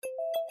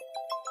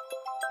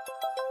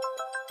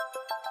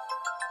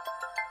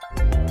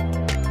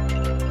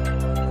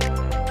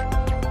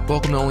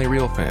Welcome to Only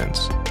Real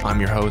Fans. I'm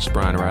your host,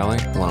 Brian Riley,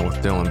 along with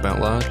Dylan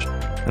Bentlodge,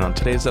 and on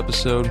today's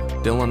episode,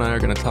 Dylan and I are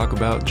going to talk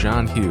about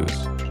John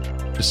Hughes.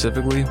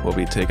 Specifically, we'll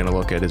be taking a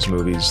look at his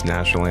movies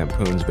National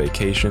Lampoon's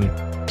Vacation,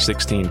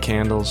 16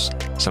 Candles,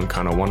 Some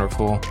Kind of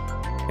Wonderful,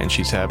 and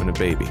She's Having a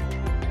Baby.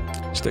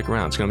 Stick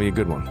around, it's going to be a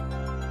good one.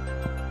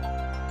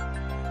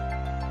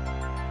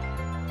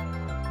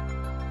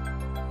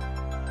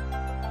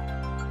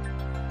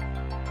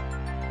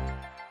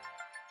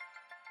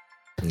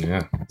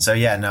 Yeah. So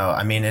yeah, no,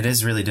 I mean, it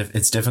is really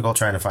it's difficult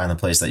trying to find the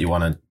place that you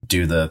want to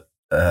do the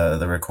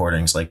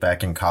recordings. Like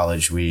back in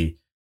college, we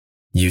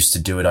used to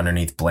do it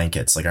underneath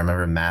blankets. Like I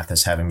remember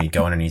Mathis having me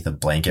go underneath a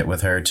blanket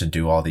with her to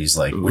do all these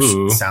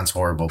which sounds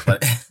horrible,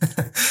 but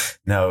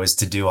no, it was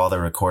to do all the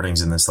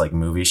recordings in this like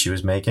movie she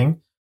was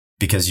making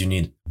because you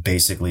need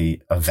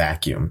basically a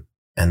vacuum,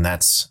 and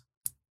that's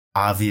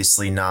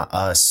obviously not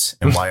us,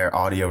 and why our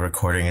audio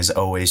recording is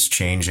always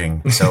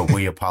changing. So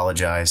we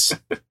apologize.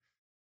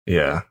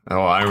 Yeah.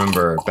 Oh, I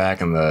remember back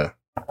in the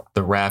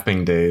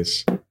rapping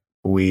days,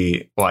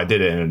 I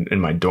did it in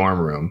my dorm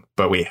room,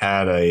 but we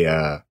had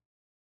a,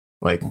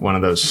 like one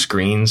of those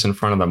screens in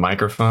front of the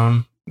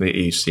microphone that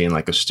you see in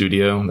like a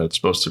studio that's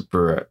supposed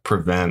to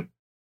prevent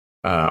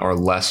or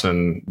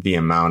lessen the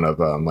amount of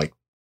like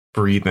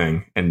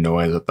breathing and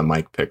noise that the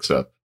mic picks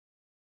up.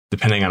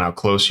 Depending on how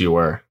close you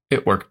were,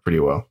 it worked pretty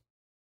well.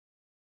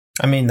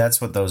 I mean,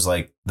 that's what those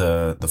like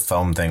the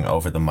foam thing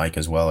over the mic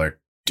as well are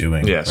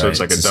doing. Yeah, so right? It's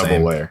like a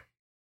double layer.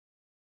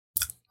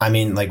 I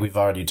mean, like we've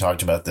already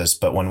talked about this,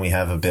 but when we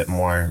have a bit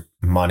more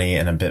money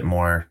and a bit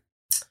more,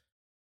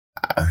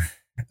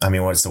 I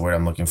mean, what's the word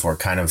I'm looking for?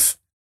 Kind of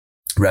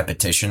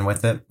repetition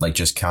with it, like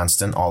just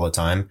constant all the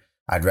time.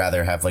 I'd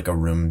rather have like a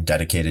room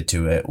dedicated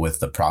to it with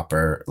the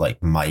proper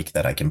like mic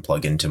that I can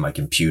plug into my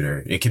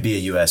computer. It could be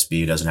a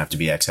USB. It doesn't have to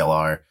be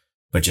XLR,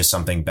 but just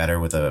something better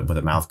with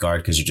a mouth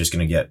guard, because you're just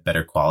going to get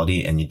better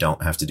quality and you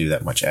don't have to do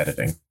that much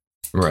editing.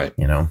 Right.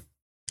 You know?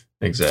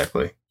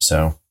 Exactly.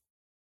 So,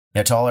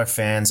 yeah, to all our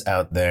fans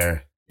out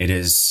there, it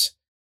is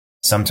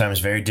sometimes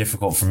very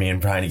difficult for me and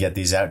Brian to get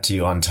these out to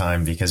you on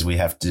time because we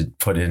have to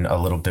put in a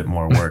little bit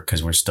more work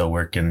because we're still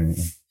working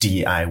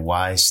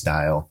DIY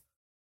style.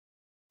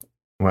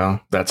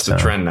 Well, that's the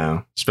trend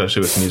now,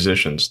 especially with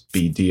musicians.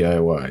 Be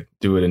DIY.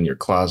 Do it in your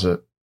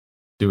closet.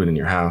 Do it in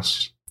your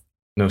house.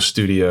 No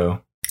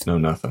studio. No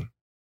nothing.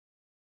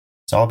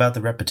 It's all about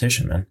the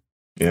repetition, man.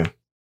 Yeah.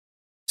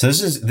 So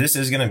this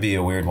is going to be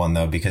a weird one,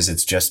 though, because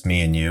it's just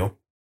me and you.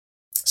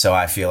 So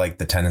I feel like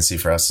the tendency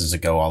for us is to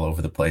go all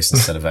over the place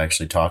instead of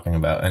actually talking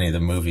about any of the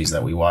movies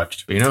that we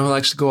watched. But you know who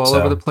likes to go all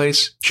over the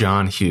place?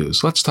 John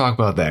Hughes. Let's talk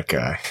about that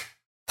guy.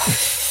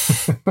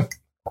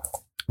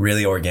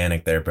 Really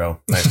organic there,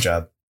 bro. Nice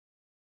job.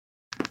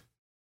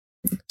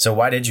 So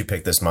why did you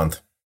pick this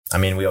month? I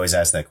mean, we always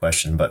ask that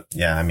question, but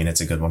yeah, I mean,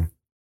 it's a good one.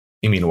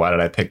 You mean, why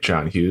did I pick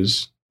John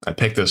Hughes? I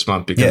picked this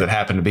month because it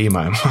happened to be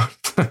my month.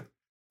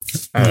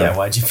 Yeah,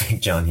 why'd you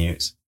pick John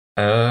Hughes?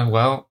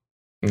 Well,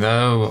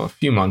 no, a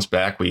few months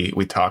back we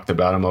talked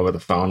about him over the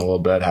phone a little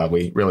bit, how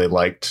we really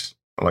liked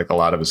like a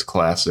lot of his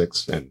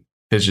classics and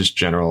his just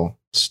general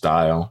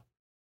style.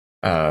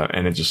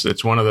 And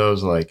it's one of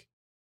those, like,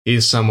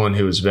 he's someone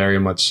who is very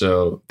much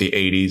so the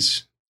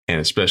 80s, and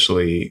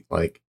especially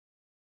like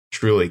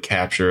truly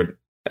captured,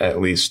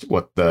 at least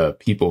what the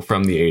people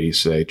from the 80s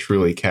say,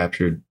 truly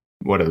captured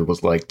what it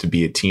was like to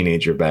be a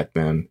teenager back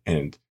then,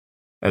 and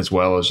as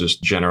well as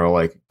just general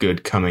like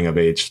good coming of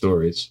age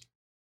stories.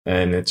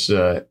 And it's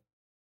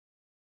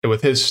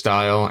with his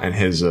style and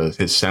his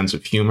sense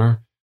of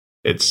humor,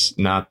 it's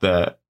not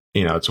that,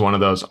 you know, it's one of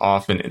those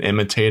often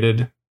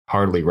imitated,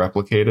 hardly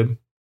replicated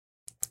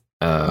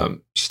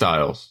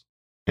styles.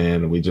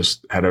 And we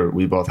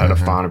both had a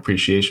fond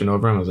appreciation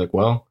over him. I was like,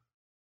 well,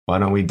 why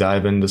don't we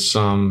dive into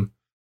some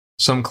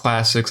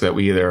classics that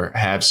we either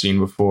have seen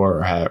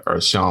before or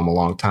saw them a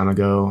long time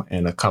ago,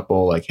 and a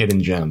couple like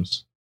hidden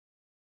gems.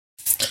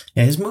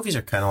 Yeah, his movies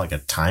are kind of like a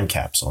time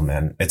capsule,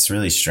 man. It's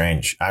really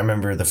strange. I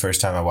remember the first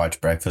time I watched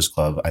Breakfast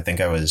Club, I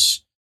think I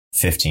was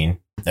 15.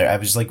 I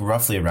was like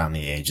roughly around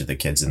the age of the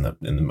kids in the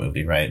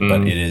movie, right? Mm.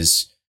 But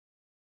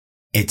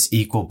it's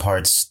equal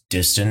parts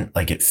distant.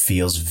 Like it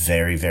feels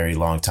very, very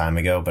long time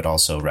ago, but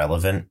also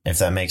relevant, if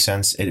that makes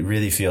sense. It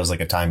really feels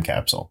like a time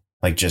capsule.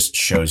 Like just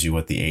shows you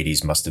what the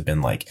 80s must have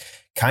been like.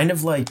 Kind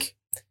of like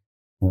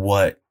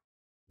what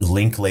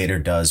Linklater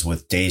does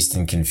with Dazed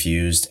and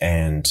Confused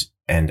and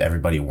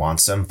Everybody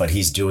Wants Them, but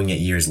he's doing it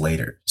years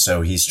later.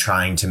 So he's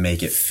trying to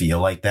make it feel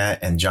like that.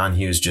 And John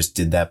Hughes just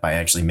did that by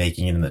actually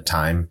making it in the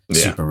time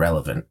super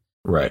relevant.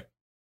 Right.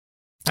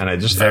 And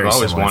I've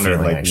always wondered,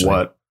 feeling, like,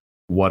 actually,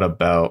 what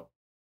about,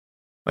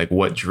 like,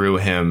 what drew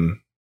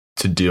him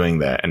to doing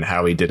that and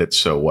how he did it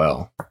so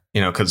well.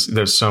 You know, because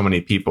there's so many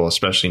people,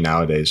 especially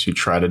nowadays, who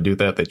try to do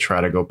that. They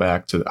try to go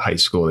back to high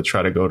school. They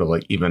try to go to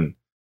like even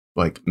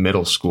like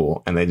middle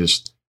school, and they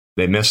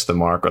miss the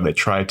mark, or they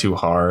try too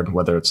hard,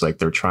 whether it's like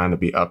they're trying to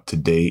be up to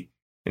date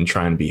and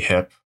trying to be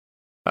hip,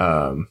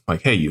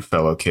 like, hey, you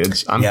fellow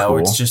kids, I'm yeah, cool.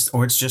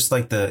 or it's just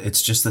like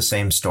it's just the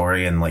same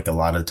story, and like a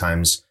lot of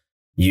times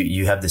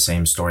you have the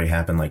same story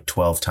happen like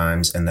 12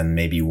 times, and then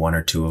maybe one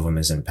or two of them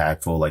is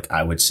impactful. Like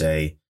I would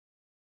say,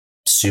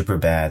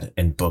 Superbad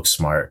and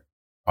Booksmart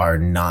are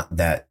not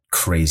that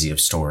crazy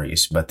of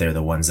stories, but they're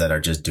the ones that are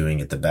just doing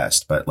it the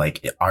best. But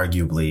like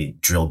arguably,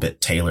 Drill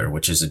Bit Taylor,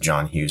 which is a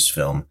John Hughes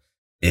film,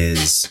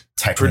 is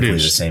technically the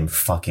same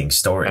fucking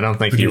story. I don't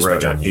think he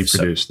wrote it. He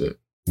produced it.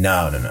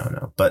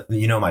 No. But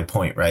you know my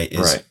point, right?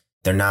 Is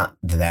they're not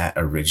that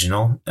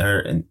original.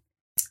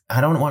 I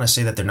don't want to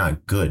say that they're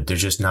not good. They're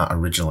just not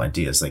original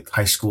ideas. Like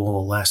High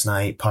School Last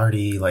Night,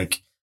 Party,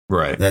 like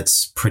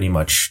that's pretty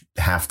much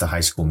half the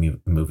high school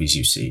movies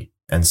you see.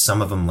 And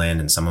some of them land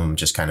and some of them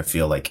just kind of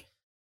feel like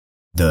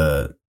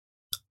the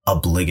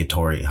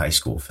obligatory high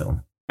school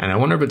film. And I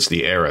wonder if it's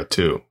the era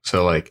too.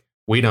 So like,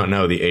 we don't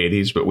know the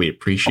 80s, but we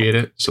appreciate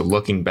it. So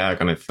looking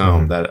back on a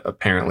film that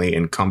apparently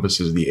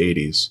encompasses the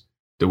 80s,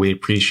 do we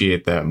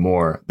appreciate that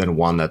more than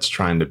one that's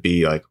trying to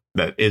be like,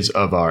 that is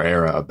of our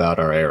era, about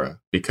our era?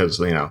 Because,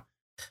 you know,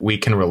 we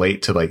can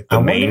relate to like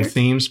the main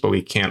themes, but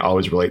we can't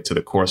always relate to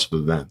the course of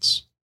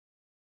events.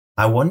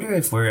 I wonder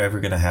if we're ever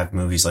going to have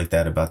movies like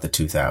that about the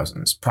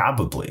 2000s.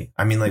 Probably.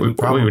 I mean, like we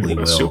probably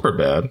will.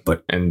 Superbad,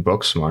 but and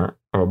Booksmart.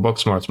 Or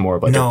Booksmart's more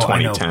of like the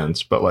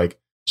 2010s, but like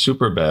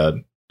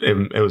Superbad,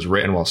 it was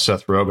written while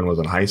Seth Rogen was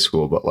in high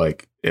school, but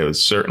like it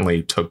was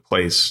certainly took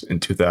place in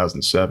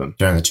 2007.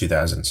 During the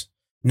 2000s.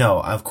 No,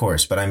 of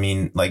course, but I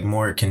mean, like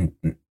more can,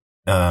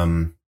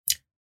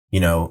 you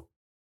know,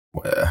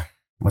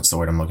 what's the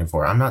word I'm looking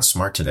for? I'm not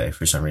smart today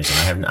for some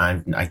reason.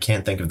 I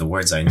can't think of the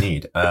words I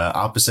need.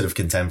 Opposite of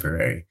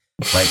contemporary,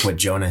 like what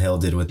Jonah Hill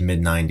did with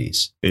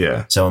mid-90s.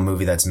 Yeah. So a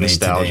movie that's made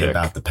today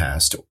about the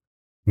past.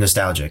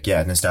 Nostalgic.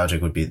 Yeah.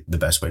 Nostalgic would be the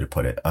best way to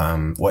put it.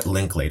 What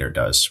Linklater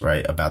does,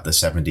 right? About the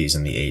 70s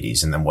and the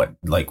 80s. And then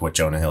what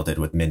Jonah Hill did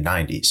with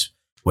mid-90s,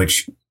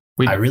 which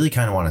I really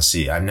kind of want to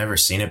see. I've never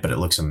seen it, but it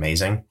looks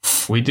amazing.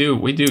 We do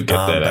get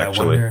that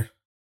actually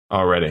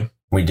already.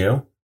 We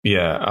do?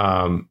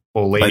 Yeah.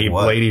 Well,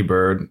 Lady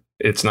Bird,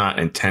 it's not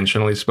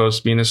intentionally supposed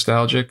to be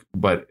nostalgic,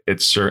 but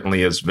it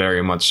certainly is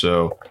very much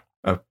so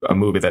a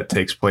movie that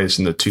takes place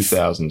in the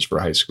 2000s for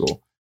high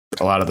school.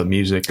 A lot of the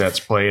music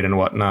that's played and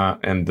whatnot,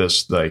 and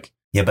this like.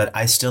 Yeah, but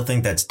I still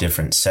think that's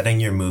different.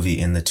 Setting your movie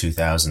in the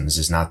 2000s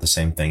is not the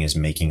same thing as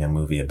making a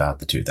movie about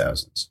the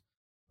 2000s.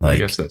 Like, I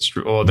guess that's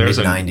true. Well, there's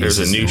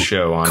a new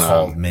show on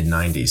called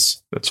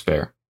mid-90s. That's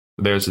fair.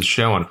 There's a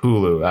show on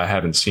Hulu I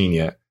haven't seen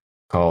yet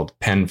called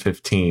Pen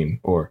 15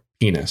 or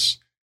Penis.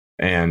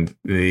 And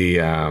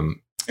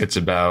it's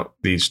about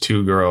these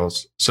two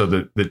girls. So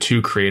the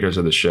two creators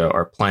of the show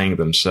are playing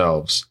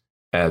themselves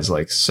as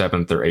like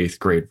 7th or 8th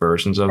grade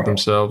versions of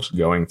themselves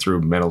going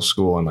through middle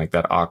school and like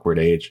that awkward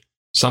age.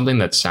 Something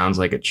that sounds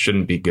like it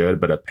shouldn't be good,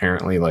 but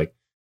apparently like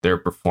their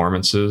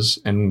performances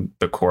and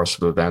the course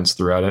of events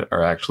throughout it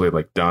are actually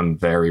like done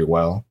very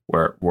well,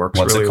 where it works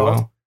really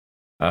well.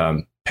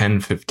 Pen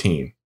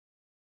 15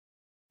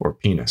 or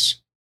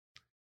Penis.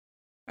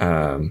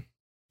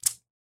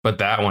 But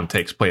that one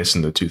takes place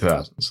in the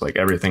 2000s. Like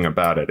everything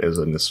about it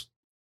is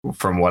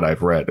from what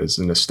I've read, is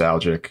a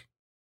nostalgic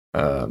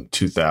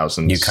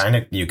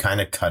 2000s. You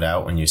kind of cut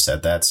out when you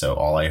said that, so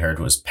all I heard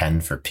was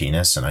pen for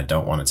penis, and I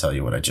don't want to tell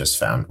you what I just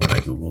found when I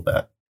googled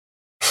that.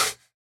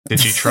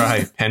 Did you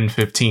try Pen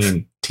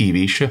 15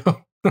 TV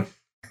show?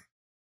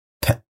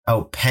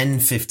 Pen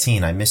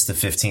 15. I missed the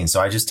 15, so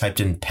I just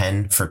typed in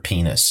pen for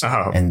penis,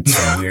 and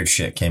some weird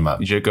shit came up.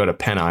 Did you go to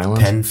Penn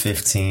Island? Pen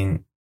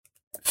 15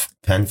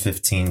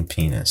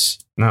 penis.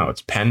 No,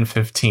 it's Pen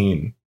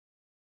 15.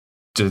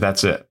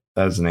 That's it.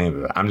 That's the name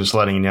of it. I'm just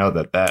letting you know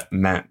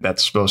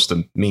that's supposed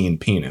to mean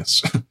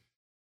penis.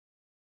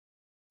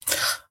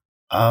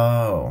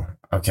 Oh,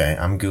 okay.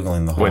 I'm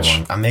Googling the whole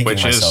one. I'm making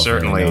myself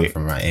certainly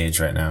from my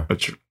age right now.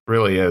 Which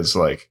really is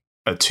like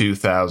a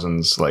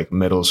 2000s like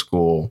middle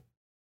school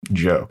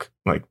joke.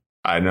 Like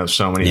I know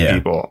so many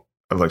people,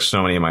 like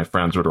so many of my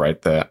friends would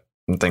write that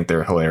and think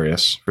they're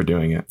hilarious for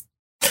doing it.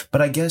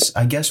 But I guess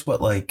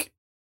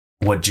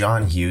what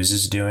John Hughes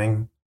is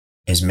doing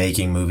is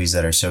making movies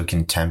that are so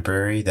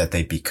contemporary that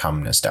they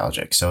become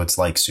nostalgic. So it's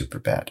like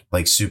Superbad.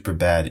 Like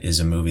Superbad is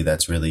a movie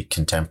that's really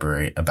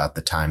contemporary about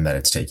the time that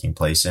it's taking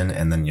place in.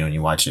 And then, when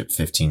you watch it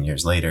 15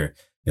 years later,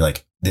 you're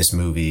like, this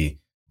movie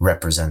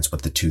represents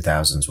what the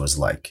 2000s was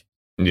like.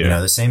 Yeah.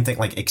 The same thing,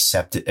 like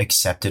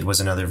Accepted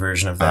was another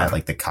version of that,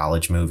 like the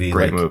college movie.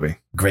 Great movie.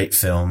 Great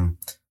film.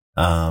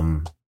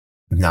 Not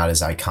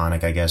as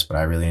iconic, I guess, but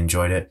I really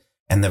enjoyed it.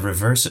 And the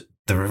reverse of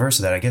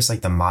that, I guess,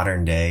 like the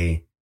modern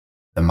day,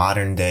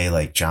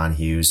 like John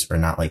Hughes, are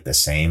not like the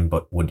same,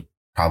 but would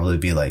probably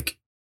be like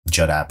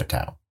Judd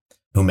Apatow,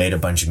 who made a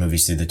bunch of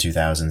movies through the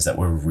 2000s that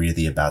were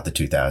really about the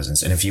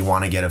 2000s. And if you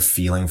want to get a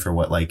feeling for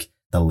what like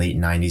the late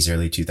 90s,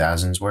 early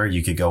 2000s were,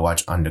 you could go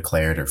watch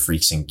Undeclared or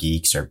Freaks and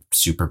Geeks or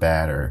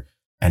Superbad or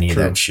any of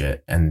that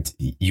shit. And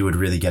you would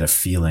really get a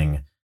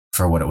feeling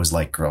for what it was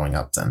like growing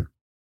up then.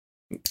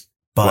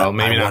 But well,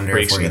 maybe not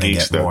Freaks and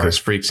Geeks though, because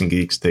Freaks and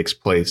Geeks takes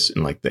place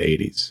in like the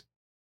 80s.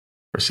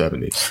 or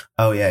 70s.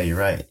 Oh yeah, you're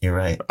right. You're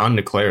right.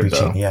 Undeclared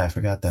though. Yeah, I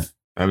forgot that.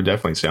 I would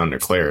definitely say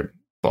Undeclared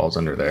falls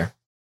under there.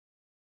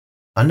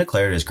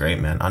 Undeclared is great,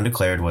 man.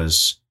 Undeclared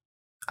was,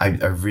 I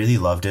really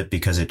loved it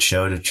because it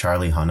showed a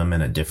Charlie Hunnam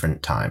in a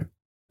different time.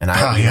 And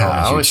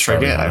I always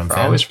forget.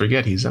 I always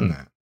forget he's in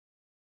that.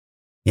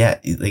 Yeah,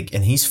 like,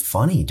 and he's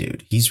funny,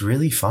 dude. He's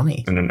really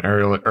funny. And an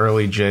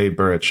early Jay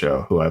Burritt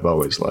show, who I've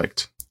always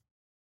liked.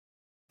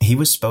 He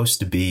was supposed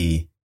to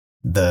be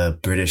the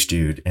British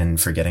dude in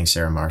Forgetting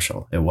Sarah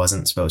Marshall. It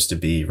wasn't supposed to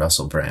be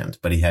Russell Brand,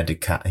 but he had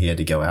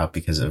to go out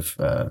because of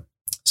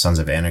Sons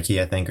of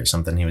Anarchy, I think, or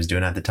something he was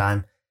doing at the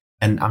time.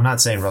 And I'm not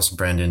saying Russell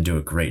Brand didn't do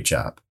a great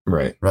job.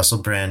 Right. Russell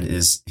Brand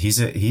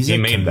he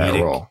made that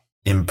role.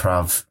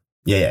 Improv.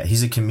 Yeah.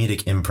 He's a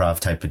comedic improv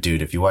type of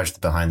dude. If you watch the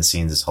behind the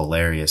scenes, it's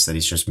hilarious that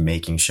he's just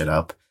making shit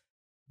up.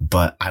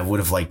 But I would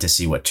have liked to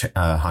see what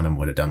Hunnam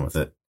would have done with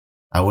it.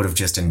 I would have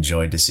just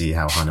enjoyed to see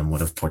how Hunnam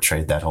would have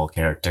portrayed that whole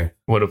character.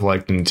 Would have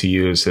liked him to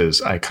use his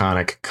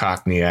iconic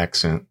Cockney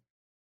accent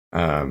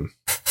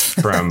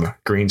from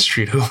Green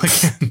Street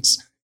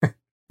Hooligans.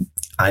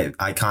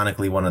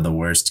 Iconically one of the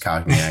worst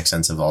Cockney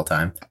accents of all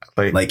time.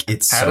 Like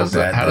it's so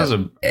bad. How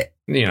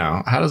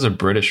does a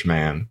British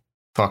man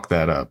fuck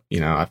that up?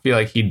 You know, I feel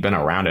like he'd been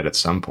around it at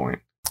some point.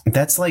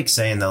 That's like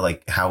saying though,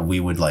 like how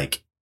we would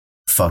like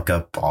fuck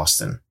up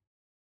Boston,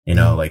 you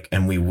know, like,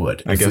 and we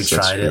would if we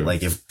tried it,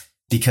 like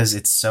because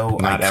it's so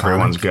not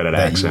everyone's good at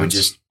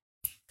accents.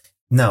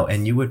 No,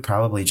 and you would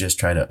probably just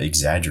try to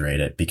exaggerate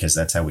it because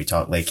that's how we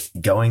talk. Like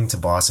going to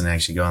Boston,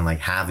 actually going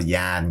like have a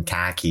yad and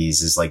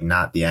khakis is like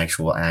not the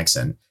actual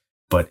accent.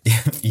 But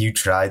if you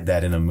tried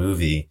that in a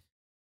movie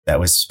that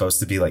was supposed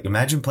to be like,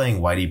 imagine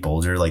playing Whitey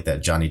Bulger, like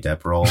that Johnny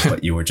Depp role,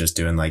 but you were just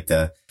doing like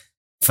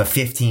for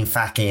 15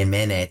 fucking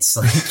minutes.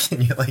 Like,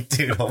 and you're like,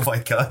 dude, oh my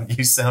God,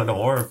 you sound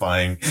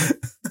horrifying.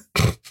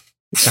 You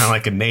sound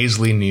like a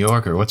nasally New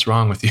Yorker. What's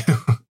wrong with you?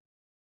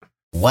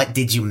 What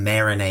did you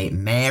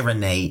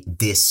marinate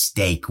this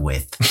steak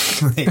with?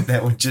 Like,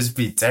 that would just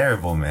be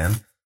terrible,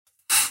 man.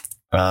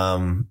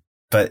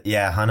 But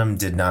yeah, Hunnam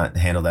did not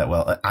handle that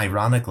well.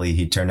 Ironically,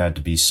 he turned out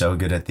to be so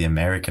good at the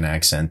American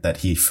accent that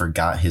he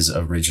forgot his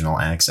original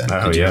accent.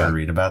 Did you ever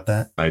read about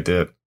that? I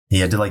did. He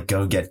had to like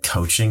go get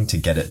coaching to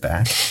get it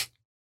back.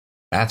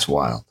 That's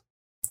wild.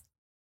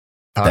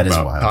 That is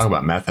wild. Talk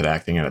about method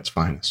acting at its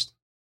finest.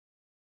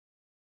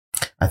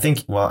 I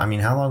think, well, I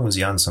mean, how long was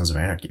he on Sons of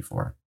Anarchy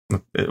for?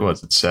 It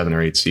was 7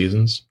 or 8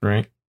 seasons,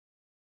 right?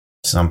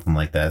 Something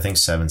like that. I think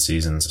 7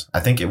 seasons.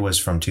 I think it was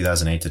from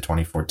 2008 to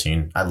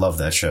 2014. I love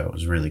that show. It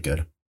was really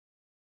good.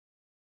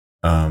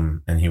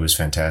 And he was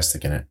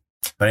fantastic in it.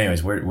 But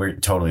anyways, we're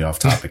totally off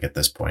topic at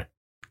this point.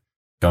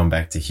 Going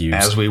back to Hughes.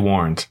 As we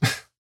warned.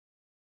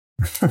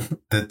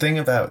 The thing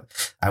about,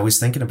 I was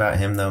thinking about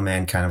him though,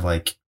 man, kind of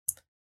like,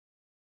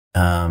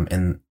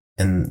 in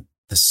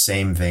the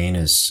same vein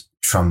as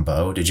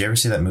Trumbo. Did you ever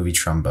see that movie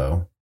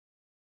Trumbo?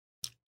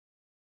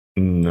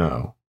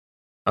 No.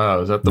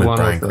 Oh, is that the with one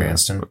Bryan with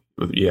Cranston?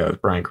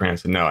 With Bryan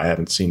Cranston. No, I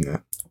haven't seen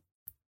that.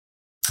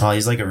 Oh,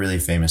 he's like a really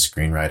famous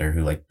screenwriter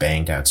who like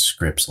banged out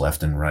scripts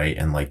left and right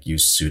and like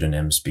used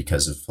pseudonyms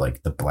because of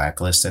like the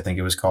Blacklist, I think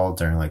it was called,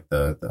 during like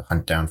the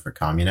hunt down for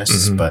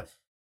communists. Mm-hmm. But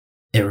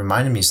it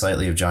reminded me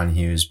slightly of John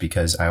Hughes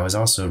because I was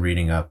also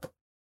reading up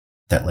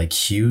that like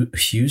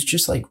Hughes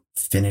just like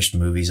finished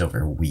movies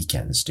over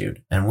weekends,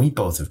 dude. And we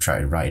both have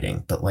tried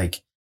writing, but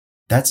like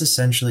that's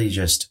essentially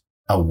just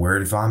a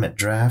word vomit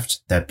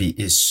draft that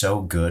is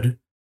so good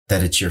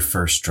that it's your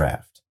first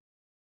draft.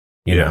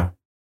 You know?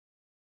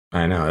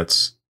 I know.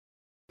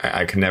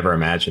 I can never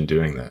imagine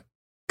doing that.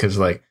 Cause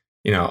like,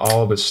 you know,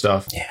 all of his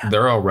stuff,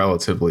 they're all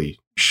relatively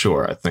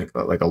short. I think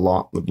like the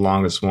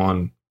longest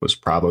one was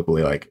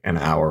probably like an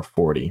hour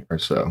 40 or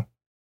so.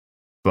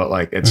 But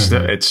like,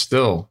 it's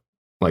still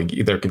like,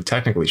 they're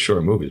technically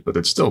short movies, but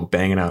it's still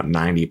banging out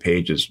 90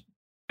 pages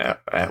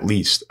at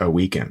least a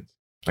weekend.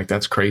 Like,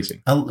 that's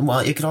crazy. Well,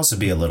 it could also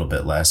be a little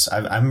bit less.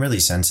 I'm really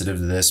sensitive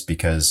to this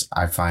because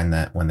I find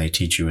that when they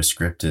teach you a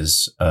script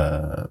is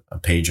a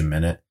page a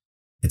minute,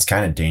 it's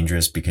kind of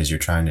dangerous because you're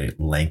trying to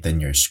lengthen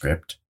your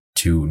script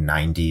to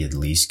 90 at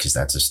least, because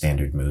that's a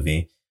standard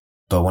movie.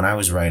 But when I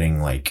was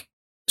writing like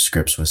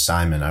scripts with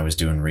Simon, I was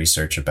doing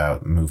research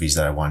about movies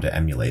that I wanted to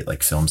emulate,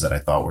 like films that I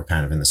thought were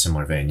kind of in the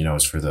similar vein. You know,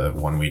 it's for the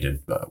one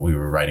we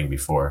were writing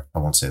before. I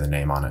won't say the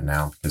name on it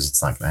now because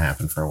it's not going to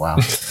happen for a while.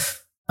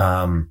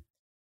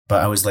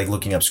 But I was like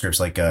looking up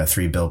scripts like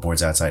 3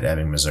 Billboards Outside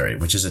Ebbing, Missouri,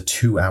 which is a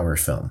 2-hour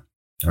film.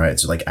 All right.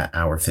 So like an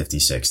hour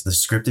 56. The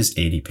script is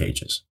 80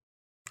 pages.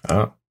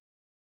 Oh.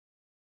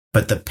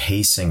 But the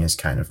pacing is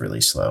kind of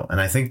really slow. And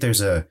I think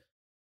there's a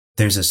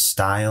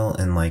style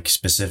in like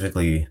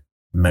specifically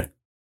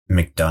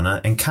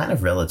McDonough and kind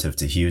of relative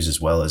to Hughes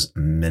as well as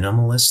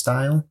minimalist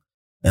style.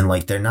 And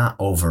like they're not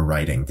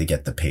overwriting to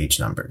get the page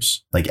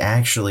numbers. Like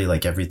actually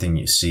like everything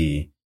you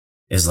see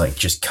is like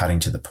just cutting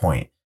to the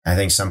point. I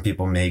think some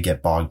people may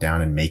get bogged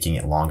down in making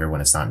it longer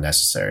when it's not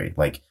necessary.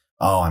 Like,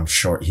 oh, I'm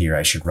short here,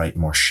 I should write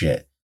more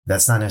shit.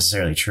 That's not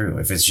necessarily true.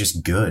 If it's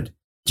just good,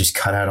 just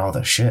cut out all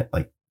the shit.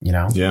 Like, you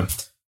know? Yeah.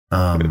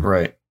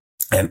 Right.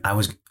 And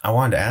I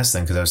wanted to ask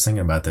them because I was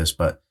thinking about this,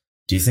 but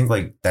do you think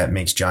like that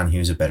makes John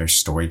Hughes a better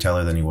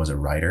storyteller than he was a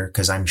writer?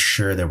 Because I'm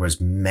sure there was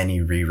many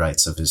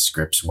rewrites of his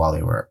scripts while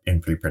they were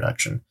in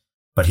pre-production,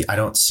 but I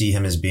don't see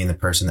him as being the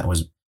person that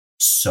was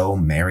so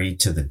married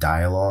to the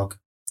dialogue.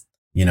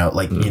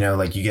 Like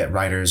you get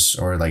writers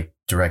or like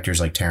directors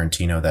like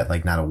Tarantino that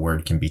like not a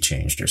word can be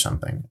changed or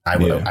something. I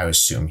would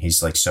assume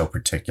he's like so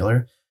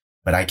particular,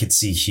 but I could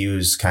see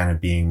Hughes kind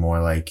of being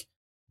more like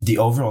the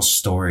overall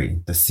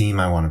story, the theme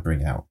I want to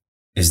bring out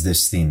is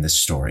this theme, this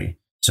story.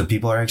 So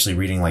people are actually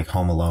reading like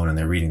Home Alone and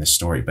they're reading the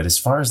story. But as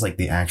far as like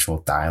the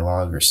actual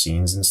dialogue or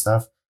scenes and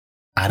stuff,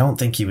 I don't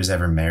think he was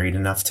ever married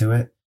enough to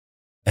it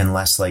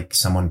unless like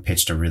someone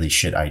pitched a really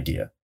shit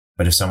idea.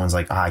 But if someone's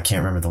like, I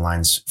can't remember the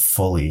lines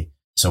fully,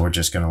 so we're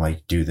just going to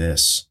like do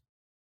this.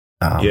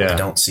 I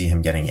don't see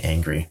him getting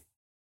angry.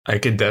 I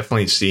could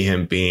definitely see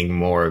him being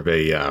more of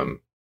a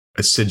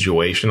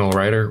situational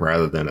writer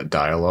rather than a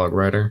dialogue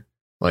writer.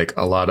 Like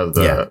a lot of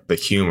the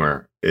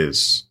humor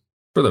is,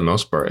 for the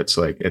most part,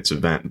 it's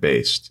event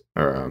based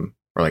or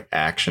like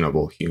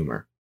actionable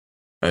humor.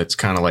 It's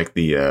kind of like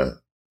the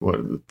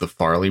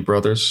Farley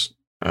brothers,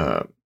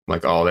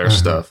 like all their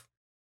stuff.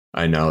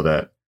 I know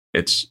that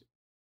it's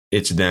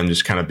them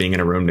just kind of being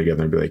in a room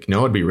together and be like,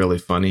 it'd be really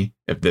funny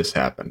if this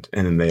happened.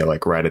 And then they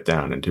like write it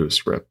down into a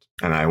script.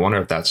 And I wonder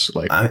if that's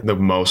like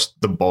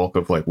the bulk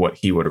of like what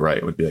he would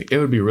write would be like, it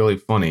would be really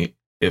funny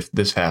if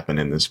this happened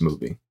in this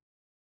movie.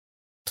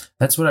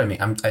 That's what I mean.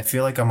 I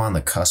feel like I'm on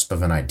the cusp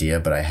of an idea,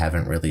 but I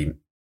haven't really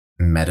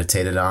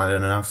meditated on it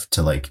enough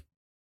to like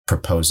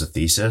propose a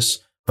thesis.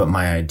 But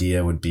my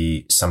idea would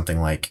be something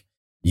like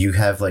you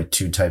have like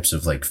two types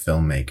of like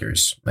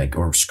filmmakers, like,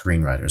 or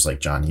screenwriters like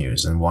John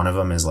Hughes. And one of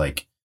them is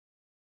like,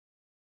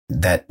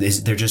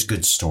 they're just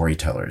good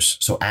storytellers.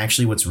 So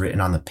actually what's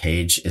written on the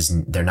page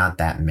they're not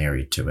that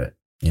married to it,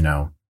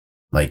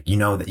 like,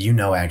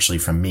 actually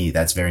from me,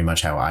 that's very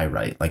much how I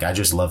write. Like, I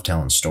just love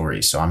telling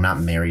stories. So I'm not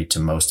married to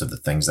most of the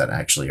things that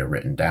actually are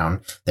written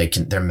down.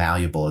 They're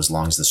malleable as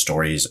long as the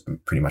story is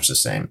pretty much the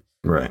same.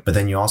 Right. But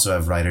then you also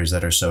have writers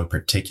that are so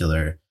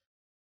particular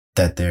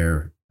that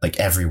they're like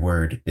every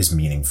word is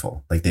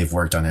meaningful. Like they've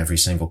worked on every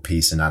single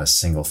piece and not a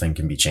single thing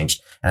can be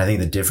changed. And I think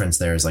the difference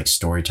there is like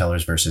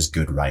storytellers versus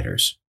good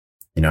writers.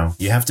 You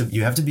have to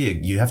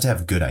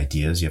have good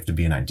ideas. You have to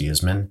be an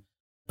ideasman.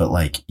 But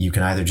like, you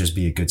can either just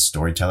be a good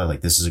storyteller,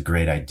 like this is a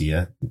great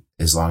idea.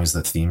 As long as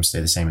the themes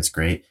stay the same, it's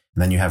great.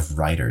 And then you have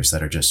writers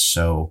that are just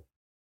so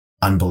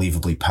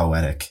unbelievably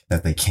poetic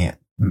that they can't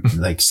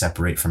like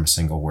separate from a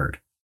single word.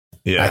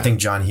 Yeah. I think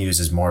John Hughes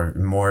is more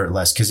or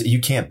less, because you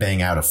can't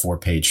bang out a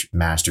 4-page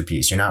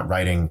masterpiece. You're not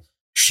writing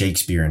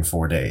Shakespeare in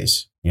 4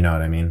 days. You know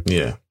what I mean?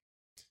 Yeah.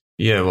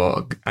 Yeah.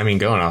 Well, I mean,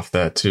 going off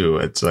that too,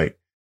 it's like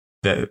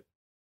that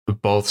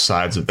both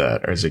sides of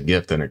that are as a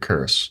gift and a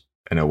curse.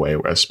 In a way,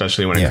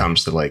 especially when it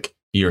comes to like,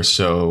 you're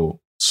so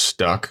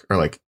stuck or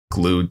like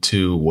glued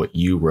to what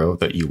you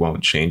wrote that you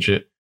won't change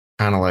it.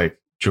 Kind of like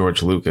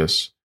George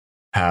Lucas,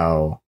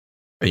 how,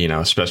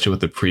 especially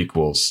with the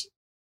prequels,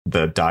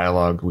 the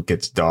dialogue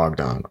gets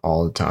dogged on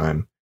all the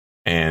time.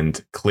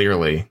 And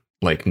clearly,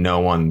 like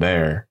no one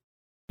there,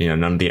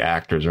 none of the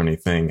actors or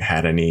anything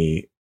had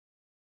any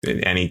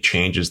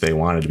changes they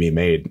wanted to be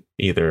made.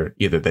 Either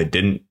they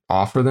didn't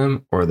offer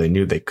them or they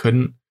knew they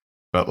couldn't.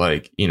 But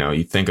like,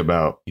 you think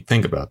about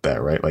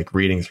that, right? Like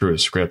reading through a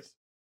script,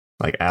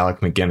 like Alec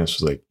McGuinness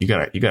was like, you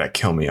gotta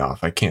kill me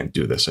off. I can't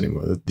do this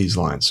anymore. These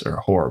lines are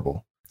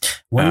horrible.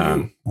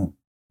 What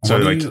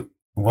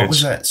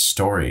was that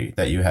story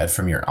that you had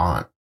from your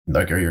aunt,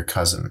 like, or your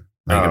cousin,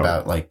 like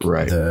about like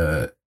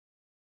for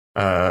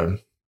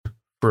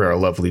our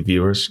lovely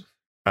viewers,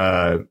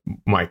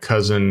 my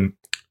cousin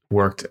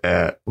worked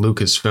at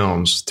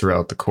Lucasfilms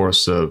throughout the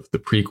course of the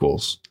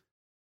prequels,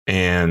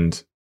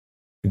 and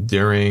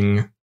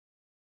during,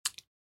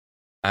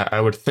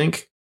 I would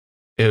think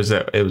it was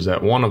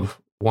at one of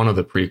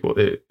the prequel.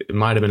 It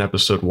might have been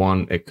episode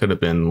 1. It could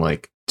have been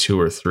like 2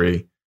 or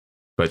 3,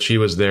 but she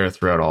was there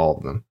throughout all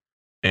of them.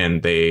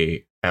 And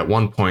at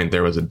one point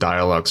there was a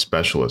dialogue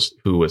specialist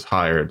who was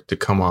hired to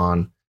come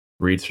on,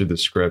 read through the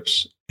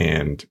scripts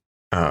and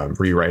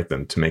rewrite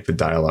them to make the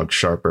dialogue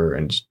sharper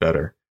and just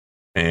better.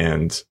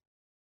 And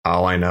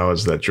all I know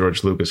is that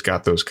George Lucas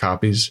got those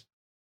copies,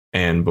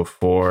 and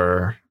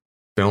before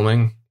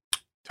filming,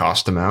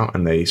 tossed them out,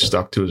 and they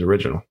stuck to his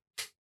original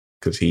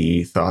because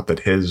he thought that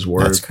his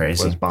word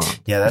was bomb.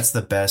 Yeah, that's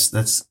the best.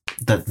 That's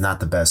not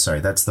the best. Sorry,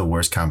 that's the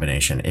worst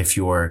combination. If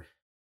you're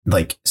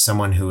like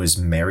someone who is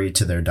married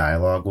to their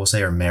dialogue, we'll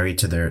say, or married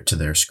to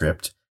their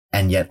script,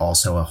 and yet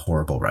also a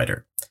horrible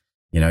writer,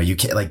 you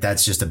can't, like,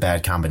 that's just a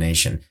bad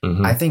combination.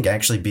 Mm-hmm. I think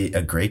actually be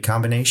a great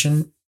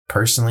combination.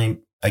 Personally,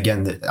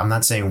 again, I'm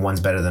not saying one's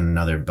better than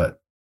another,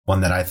 but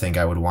one that I think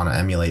I would want to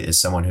emulate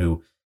is someone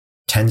who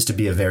tends to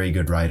be a very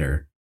good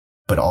writer,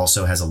 but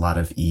also has a lot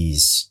of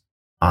ease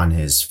on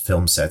his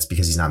film sets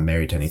because he's not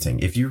married to anything.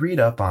 If you read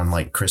up on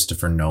like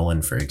Christopher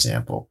Nolan, for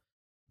example,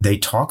 they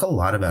talk a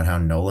lot about how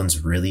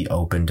Nolan's really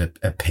open to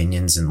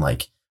opinions and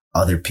like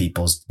other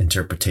people's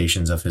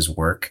interpretations of his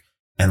work.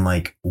 And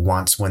like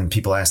wants, when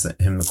people ask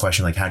him the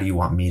question, like, how do you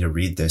want me to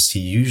read this? He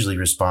usually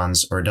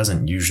responds, or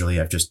doesn't usually,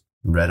 I've just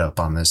read up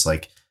on this.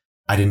 Like,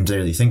 I didn't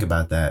really think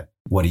about that.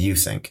 What do you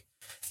think?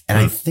 And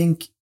I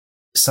think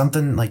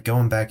something like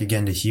going back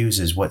again to Hughes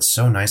is what's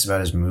so nice about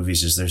his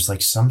movies is there's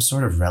like some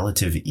sort of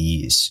relative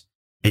ease.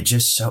 It's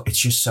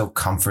just so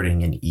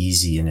comforting and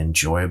easy and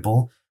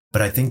enjoyable.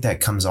 But I think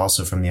that comes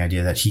also from the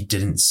idea that he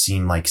didn't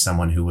seem like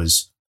someone who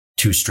was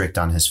too strict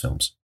on his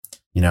films.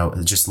 You know,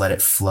 just let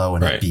it flow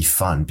and it be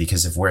fun,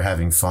 because if we're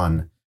having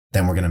fun,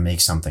 then we're going to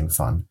make something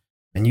fun.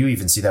 And you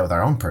even see that with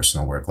our own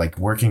personal work, like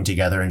working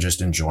together and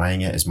just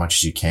enjoying it as much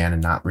as you can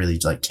and not really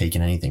like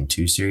taking anything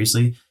too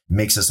seriously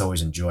makes us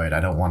always enjoy it.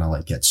 I don't want to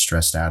like get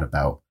stressed out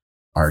about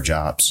our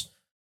jobs.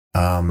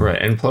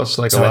 Right. And plus,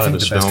 like, a lot of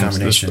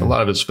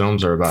his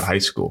films are about high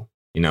school.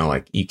 You know,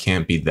 like, you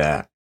can't be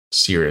that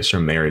serious or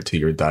married to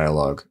your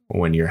dialogue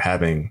when you're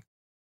having,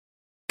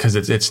 because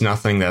it's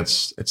not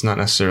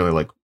necessarily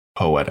like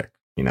poetic.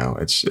 You know,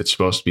 it's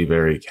supposed to be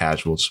very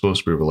casual. It's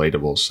supposed to be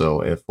relatable.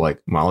 So if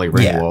like Molly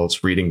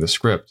Ringwald's reading the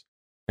script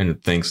and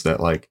it thinks that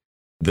like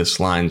this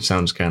line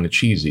sounds kind of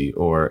cheesy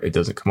or it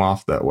doesn't come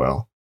off that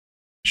well,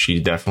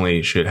 she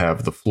definitely should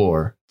have the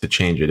floor to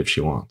change it if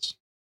she wants.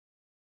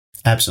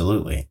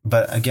 Absolutely.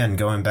 But again,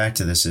 going back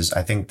to this is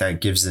I think that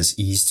gives this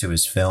ease to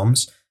his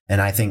films. And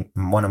I think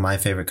one of my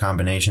favorite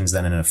combinations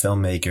then in a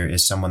filmmaker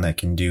is someone that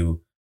can do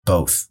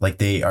both. Like,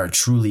 they are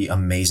truly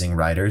amazing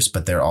writers,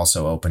 but they're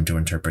also open to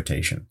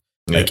interpretation.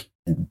 Yeah. Like,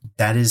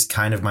 that is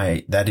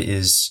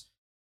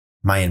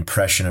my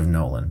impression of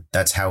Nolan.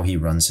 That's how he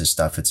runs his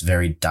stuff. It's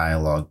very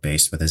dialogue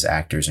based with his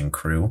actors and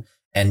crew.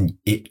 And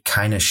it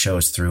kind of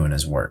shows through in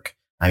his work.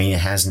 I mean,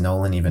 has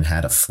Nolan even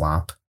had a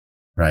flop,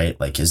 right?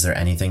 Like, is there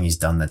anything he's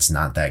done that's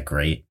not that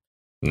great?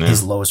 No.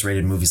 His lowest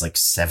rated movie is like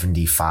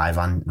 75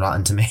 on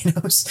Rotten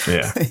Tomatoes.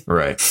 Yeah,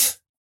 right.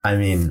 I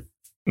mean,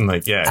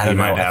 like, yeah, he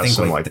might have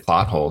some like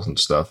plot holes and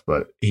stuff,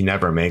 but he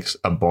never makes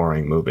a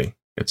boring movie.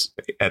 It's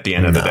at the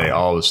end of the day,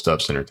 all his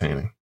stuff's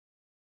entertaining.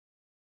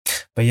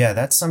 But yeah,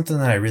 that's something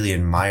that I really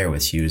admire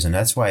with Hughes. And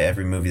that's why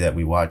every movie that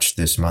we watched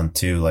this month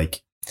too,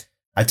 like,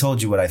 I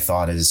told you what I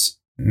thought is,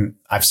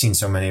 I've seen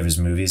so many of his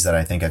movies that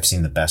I think I've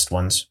seen the best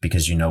ones,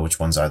 because you know which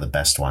ones are the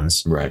best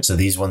ones. Right. So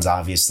these ones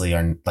obviously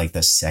are like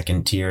the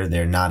second tier.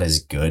 They're not as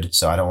good.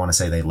 So I don't want to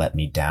say they let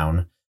me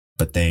down,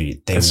 but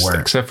they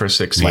weren't. Except for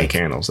 16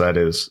 Candles. That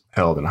is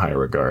held in high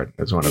regard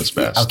as one of his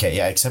best. Okay.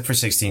 Yeah. Except for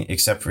 16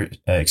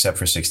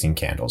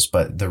 Candles.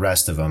 But the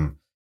rest of them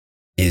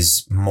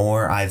is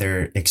more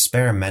either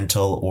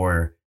experimental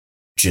or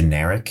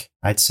generic,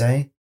 I'd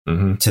say,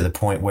 to the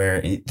point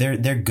where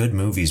they're good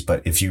movies.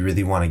 But if you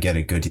really want to get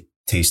a good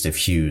taste of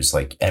Hughes,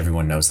 like,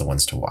 everyone knows the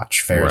ones to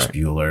watch: Ferris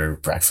Bueller,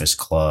 Breakfast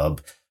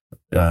Club,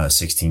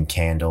 16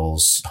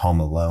 Candles, Home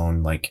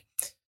Alone. Like,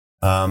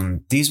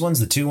 these ones,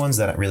 the two ones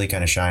that really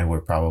kind of shine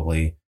were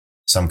probably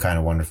Some Kind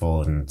of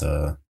Wonderful and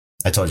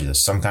I told you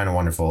this, Some Kind of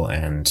Wonderful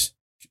and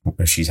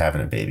She's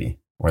Having a Baby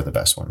were the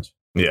best ones.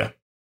 Yeah,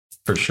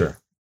 for sure.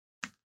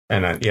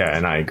 And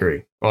I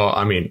agree. Well,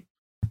 I mean,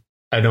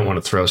 I don't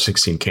want to throw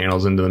 16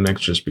 Candles into the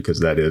mix just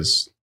because that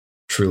is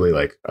truly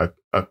like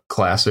a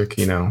classic,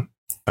 you know?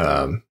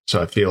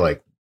 So I feel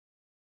like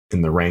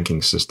in the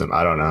ranking system,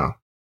 I don't know.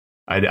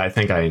 I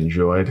think I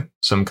enjoyed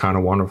Some Kind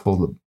of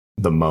Wonderful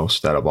the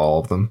most out of all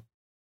of them.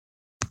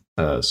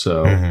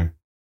 So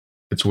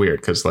it's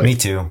weird because, like, me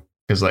too.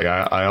 Because, like,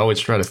 I always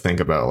try to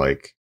think about,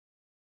 like,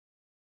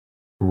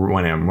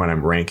 when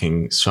I'm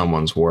ranking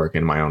someone's work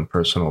in my own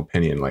personal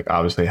opinion. Like,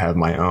 obviously I have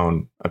my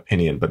own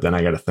opinion, but then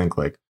I got to think,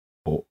 like,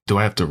 well, do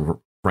I have to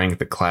rank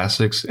the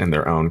classics in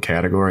their own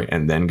category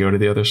and then go to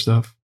the other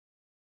stuff?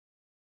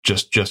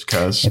 Just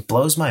because it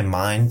blows my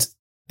mind.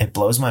 It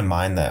blows my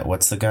mind that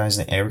what's the guy's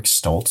name? Eric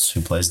Stoltz,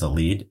 who plays the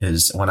lead,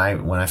 is when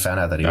I found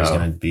out that he was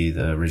going to be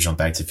the original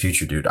Back to the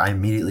Future dude, I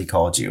immediately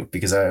called you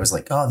because I was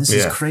like, oh, this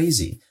is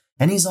crazy.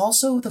 And he's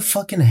also the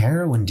fucking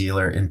heroin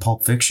dealer in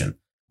Pulp Fiction,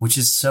 which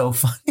is so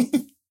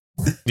funny.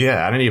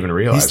 Yeah, I didn't even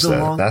realize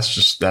that.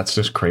 That's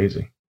just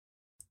crazy.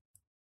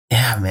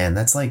 Yeah, man,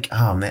 that's like,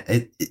 oh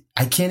man,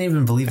 I can't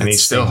even believe it. And he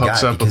still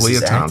hooks up with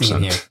Leah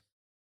Thompson.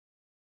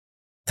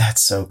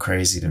 That's so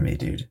crazy to me,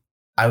 dude.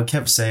 I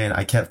kept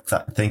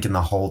thinking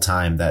the whole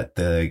time that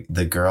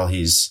the girl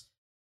he's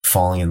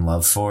falling in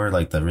love for,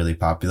 like the really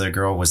popular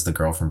girl, was the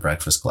girl from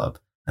Breakfast Club.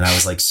 And I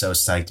was like so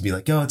psyched to be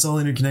like, oh, it's all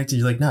interconnected.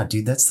 You're like, nah,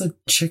 dude, that's the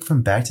chick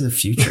from Back to the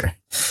Future.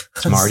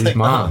 It's Marty's like,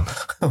 mom.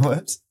 Oh,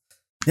 what?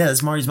 Yeah,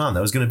 that's Marty's mom.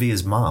 That was going to be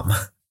his mom.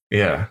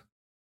 Yeah,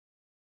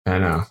 I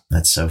know.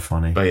 That's so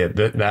funny. But yeah,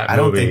 that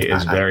movie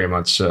is very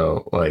much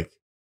so, like,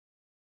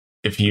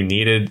 if you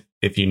needed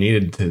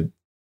to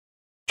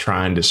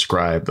try and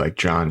describe, like,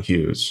 John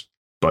Hughes,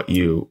 but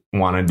you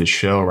wanted to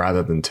show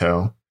rather than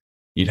tell,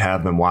 you'd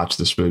have them watch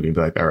this movie and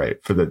be like, all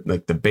right, for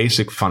the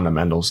basic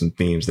fundamentals and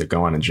themes that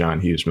go on in John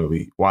Hughes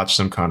movie, watch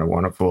Some Kind of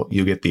Wonderful.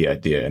 You get the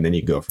idea, and then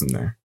you go from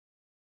there.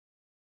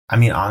 I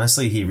mean,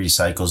 honestly, he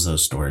recycles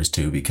those stories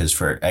too, because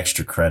for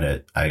extra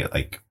credit,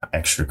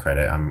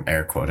 I'm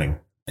air quoting,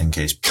 in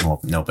case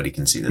nobody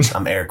can see this.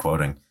 I'm air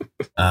quoting.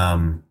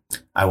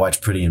 I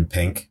watched Pretty in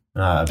Pink,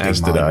 a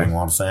big Molly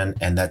Ringwald fan,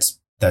 and that's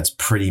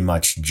pretty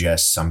much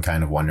just Some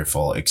Kind of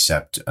Wonderful,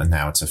 except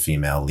now it's a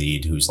female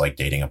lead who's like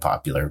dating a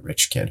popular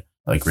rich kid,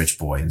 like rich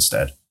boy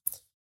instead.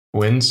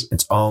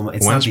 It's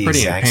not the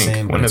exact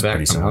same, but it's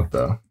pretty similar. When did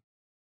that come out, though?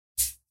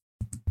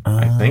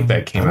 I think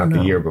that came out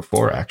the year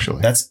before,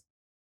 actually. It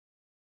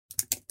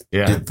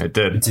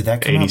did. Did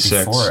that come 86.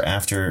 Out before or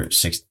after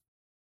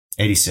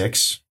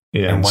 86?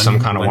 Yeah, and Some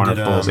Kind of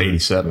Wonderful is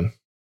 87.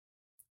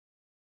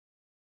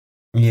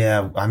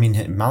 Yeah, I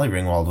mean, Molly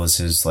Ringwald was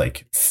his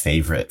like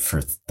favorite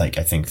for like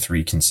I think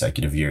 3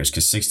 consecutive years,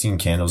 because 16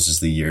 Candles is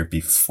the year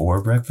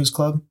before Breakfast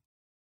Club.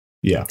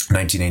 Yeah,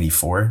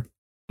 1984.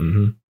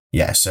 Mm-hmm.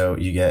 Yeah, so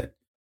you get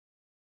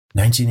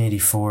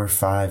 1984,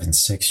 5, and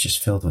 6 just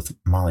filled with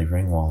Molly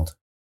Ringwald.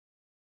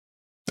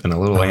 And a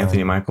little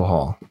Anthony Michael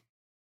Hall.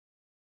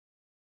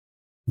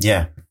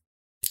 Yeah.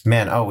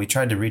 Man, we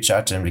tried to reach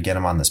out to him to get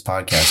him on this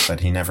podcast, but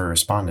he never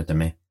responded to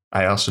me.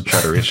 I also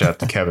tried to reach out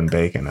to Kevin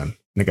Bacon, and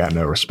I got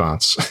no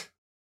response.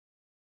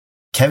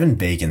 Kevin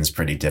Bacon's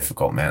pretty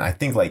difficult, man. I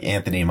think like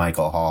Anthony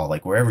Michael Hall,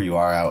 like wherever you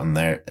are out in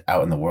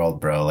the world,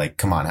 bro, like,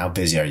 come on, how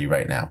busy are you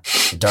right now?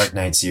 The Dark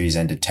Knight series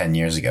ended 10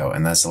 years ago,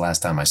 and that's the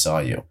last time I saw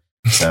you.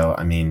 So,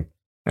 I mean,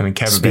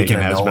 Kevin Bacon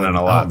has been in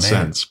a lot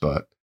since,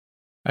 but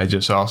I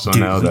just also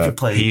know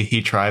that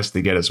he tries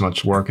to get as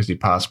much work as he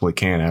possibly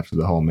can after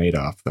the whole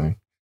Madoff thing.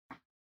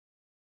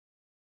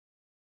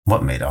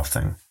 What Madoff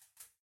thing?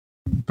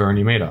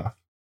 Bernie Madoff.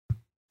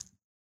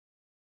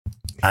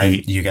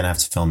 You're going to have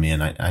to fill me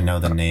in. I know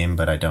the name,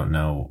 but I don't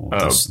know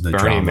the Bernie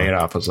drama.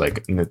 Madoff was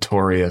like a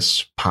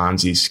notorious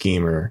Ponzi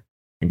schemer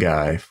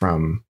guy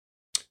from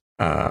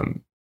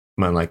when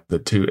like the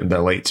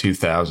late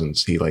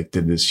 2000s. He like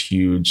did this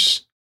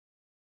huge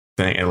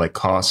thing. It like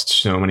cost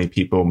so many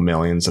people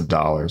millions of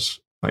dollars.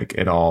 Like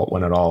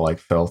when it all like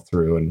fell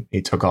through, and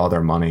he took all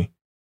their money.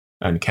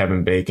 And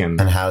Kevin Bacon.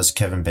 And how's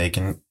Kevin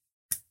Bacon?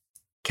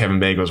 Kevin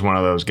Bacon was one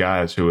of those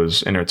guys who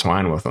was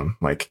intertwined with him.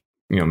 Like,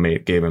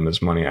 gave him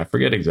his money. I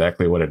forget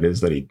exactly what it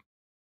is that he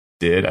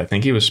did. I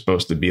think he was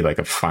supposed to be like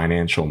a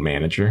financial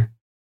manager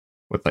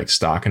with like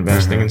stock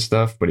investing and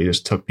stuff, but he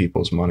just took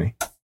people's money.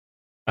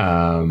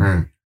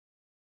 And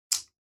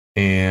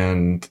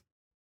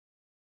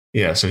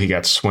yeah, so he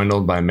got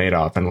swindled by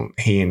Madoff, and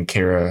he and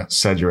Kara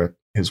Sedgwick,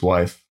 his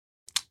wife,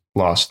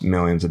 lost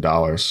millions of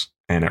dollars,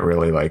 and it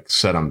really like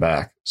set him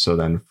back. So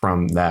then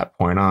from that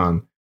point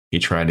on, he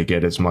tried to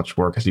get as much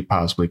work as he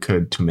possibly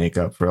could to make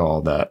up for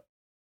all that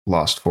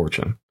lost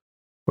fortune,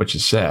 which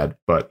is sad.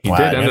 But he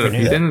did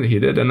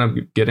end up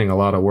getting a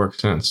lot of work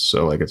since.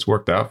 So like it's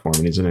worked out for him,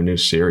 and he's in a new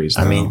series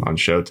now on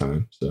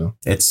Showtime. So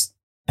it's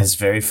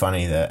very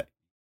funny that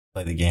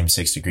play the game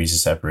 6 Degrees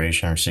of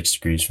Separation or 6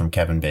 Degrees from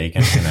Kevin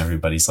Bacon, and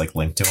everybody's like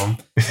linked to him.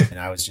 And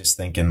I was just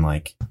thinking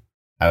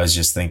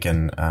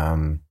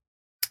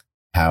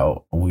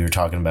how we were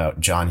talking about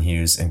John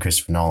Hughes and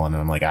Christopher Nolan,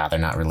 and I'm like, they're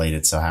not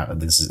related, so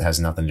has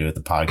nothing to do with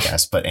the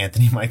podcast. But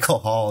Anthony Michael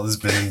Hall has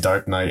been in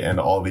Dark Knight and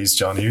all these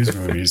John Hughes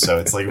movies, so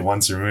it's like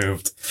once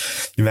removed.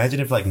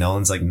 Imagine if like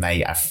Nolan's like,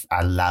 mate,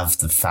 I love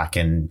the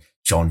fucking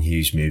John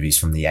Hughes movies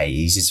from the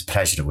 80s. It's a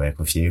pleasure to work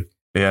with you.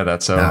 Yeah,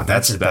 that's a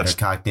better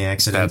Cockney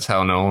accent. That's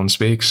how Nolan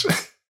speaks.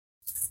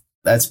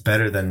 That's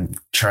better than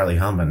Charlie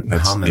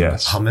Hunnam.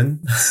 Yes.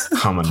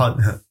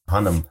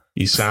 Hunnam.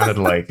 You sounded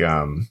like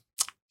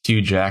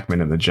Hugh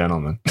Jackman in The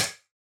Gentleman.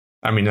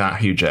 I mean,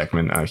 not Hugh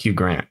Jackman, Hugh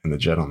Grant in The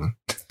Gentleman.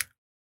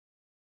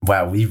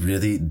 Wow,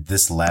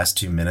 this last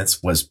 2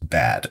 minutes was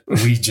bad.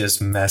 We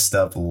just messed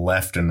up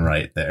left and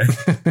right there.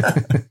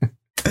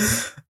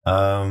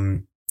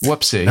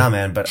 Whoopsie. No,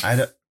 man, but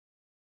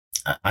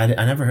I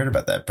never heard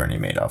about that Bernie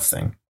Madoff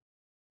thing.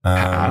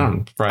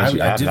 I'm surprised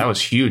you hadn't. That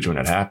was huge when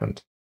it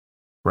happened.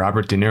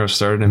 Robert De Niro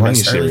started a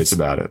miniseries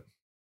about it.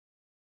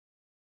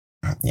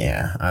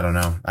 Yeah, I don't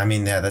know. I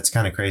mean, yeah, that's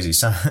kind of crazy.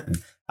 So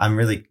I'm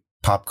really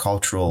pop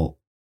cultural.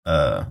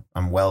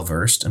 I'm well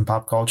versed in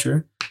pop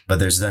culture, but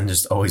there's then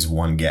just always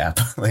one gap,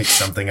 like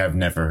something I've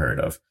never heard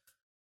of.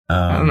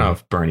 I don't know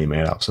if Bernie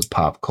Madoff's a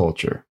pop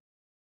culture,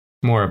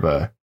 more of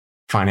a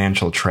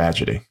financial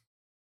tragedy.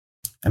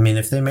 I mean,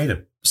 if they made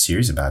a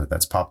series about it,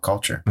 that's pop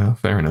culture. Well,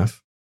 fair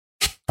enough.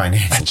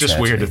 Financial. It's just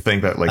weird to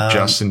think that like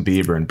Justin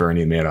Bieber and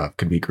Bernie Madoff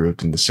could be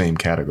grouped in the same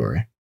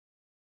category.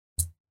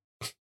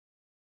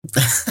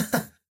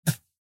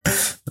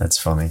 That's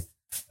funny.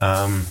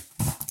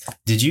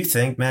 Did you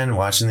think, man,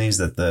 watching these,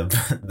 that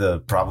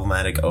the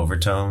problematic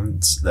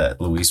overtones that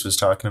Luis was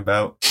talking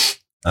about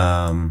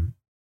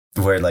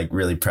were like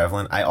really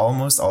prevalent? I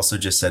almost also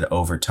just said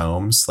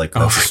overtones, like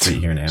that's a street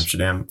here in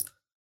Amsterdam.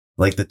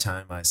 Like the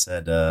time I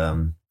said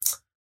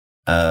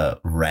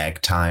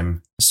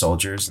ragtime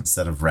soldiers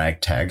instead of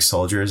ragtag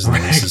soldiers,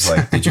 and Luis is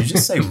like, did you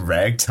just say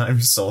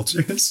ragtime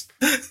soldiers?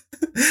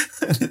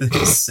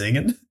 They're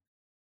singing.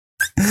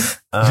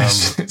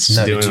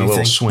 Doing a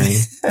little swing.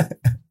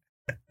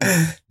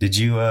 Did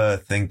you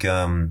think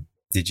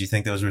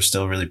those were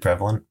still really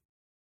prevalent?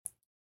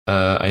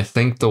 I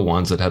think the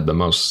ones that had the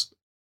most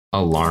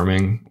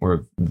alarming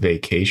were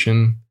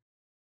Vacation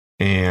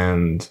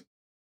and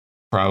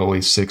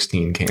probably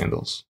 16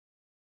 Candles.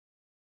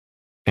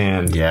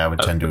 And yeah, I would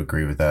tend to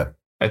agree with that.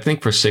 I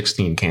think for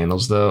 16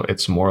 Candles, though,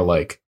 it's more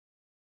like,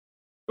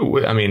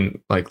 I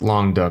mean, like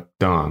Long Duck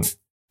Dong,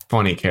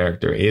 funny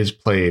character, is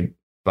played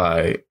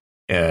by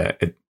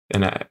an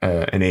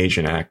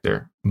Asian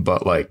actor,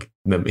 but like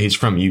he's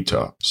from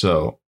Utah,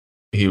 so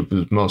he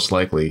was most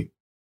likely,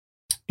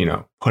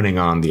 putting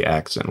on the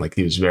accent. Like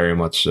he was very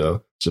much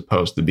so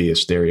supposed to be a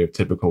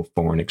stereotypical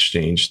foreign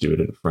exchange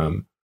student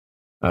from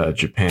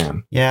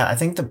Japan. Yeah, I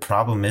think the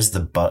problem is the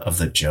butt of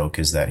the joke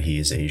is that he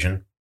is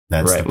Asian.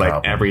 That's right. The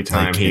problem. Like every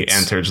time he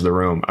enters the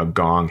room, a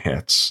gong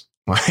hits.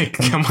 Like,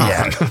 come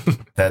on.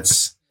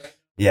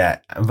 Yeah,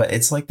 but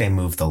it's like they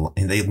moved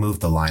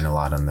the line a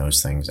lot on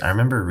those things. I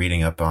remember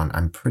reading up on,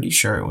 I'm pretty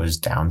sure it was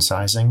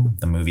Downsizing,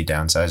 the movie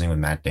Downsizing with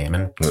Matt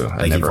Damon.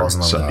 Like he falls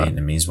in love with a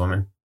Vietnamese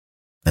woman.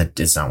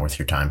 It's not worth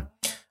your time.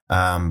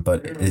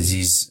 But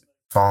he's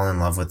fallen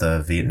in love with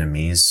a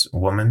Vietnamese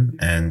woman,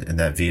 and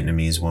that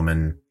Vietnamese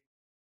woman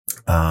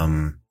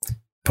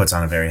puts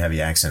on a very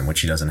heavy accent, which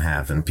she doesn't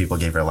have, and people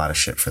gave her a lot of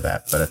shit for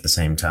that. But at the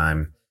same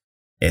time,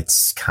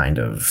 it's kind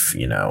of,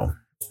 they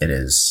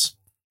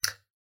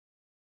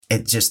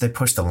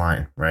pushed the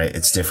line, right?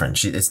 It's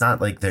different. It's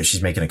not like that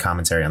she's making a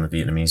commentary on the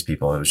Vietnamese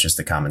people. It was just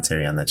a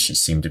commentary on that she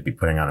seemed to be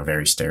putting on a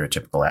very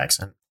stereotypical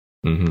accent.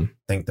 Mm-hmm. I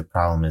think the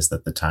problem is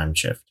that the time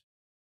shift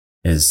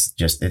is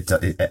just, it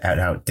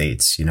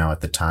outdates,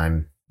 at the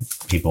time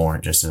people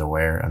weren't just as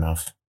aware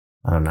enough.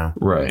 I don't know.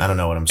 Right. I don't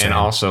know what I'm saying. And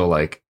also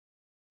like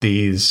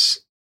these,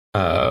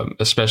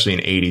 especially in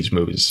 80s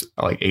movies,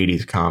 like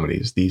 80s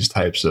comedies, these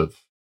types of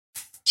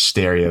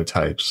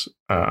stereotypes,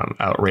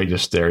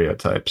 outrageous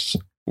stereotypes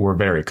were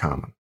very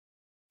common.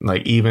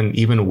 Like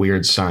even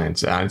Weird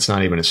Science, it's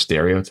not even a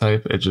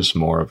stereotype. It's just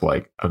more of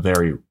like a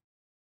very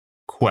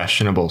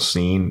questionable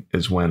scene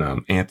is when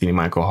Anthony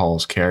Michael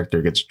Hall's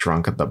character gets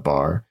drunk at the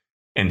bar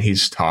and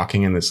he's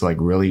talking in this like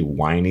really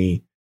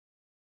whiny,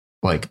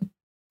 like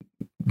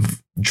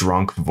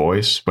drunk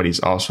voice, but he's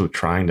also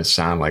trying to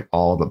sound like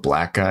all the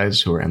black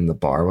guys who are in the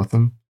bar with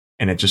him.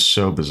 And it's just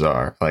so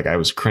bizarre. Like I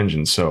was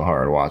cringing so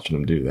hard watching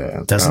him do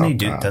that. Doesn't he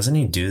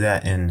do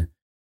that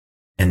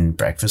in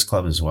Breakfast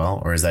Club as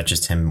well? Or is that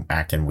just him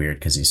acting weird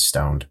because he's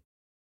stoned? I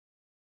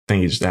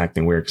think he's just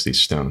acting weird because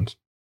he's stoned.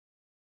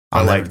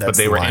 But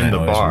they were in the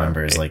bar.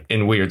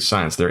 In Weird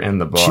Science, they're in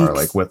the bar, Chicks.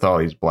 Like with all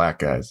these black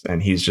guys,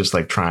 and he's just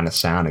like trying to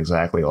sound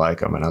exactly like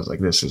them. And I was like,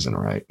 this isn't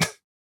right.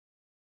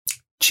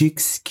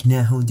 Chicks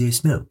cannot hold their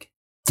smoke.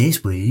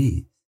 That's what it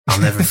is.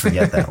 I'll never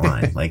forget that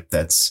line. Like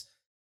that's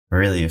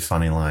really a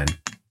funny line.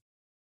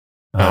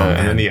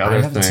 And then the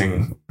other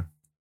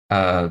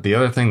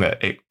thing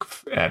that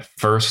at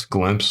first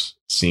glimpse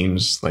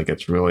seems like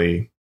it's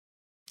really,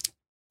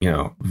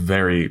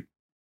 very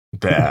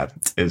bad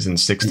is in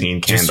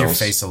 16 Candles. Just your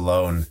face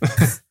alone.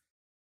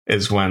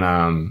 Is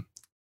when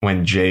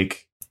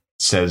Jake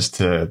says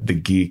to the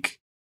geek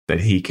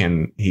that he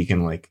can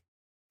like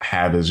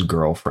have his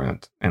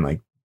girlfriend and like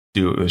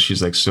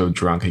she's like so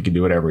drunk he can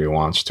do whatever he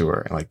wants to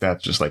her. And like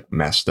that's just like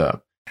messed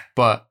up.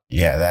 But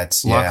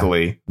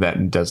luckily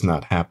that does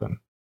not happen.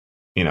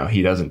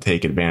 He doesn't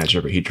take advantage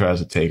of her. He tries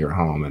to take her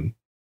home and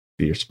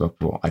be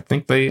respectful. I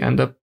think they end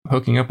up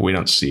hooking up. We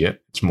don't see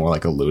it. It's more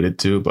like alluded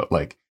to, but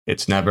like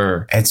it's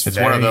never. It's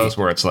one of those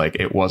where it's like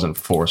it wasn't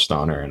forced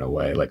on her in a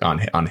way, like on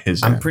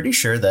his. I'm end. pretty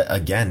sure that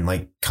again,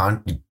 like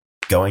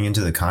going into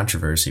the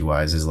controversy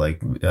wise, is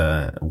like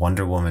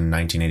Wonder Woman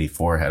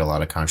 1984 had a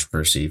lot of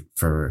controversy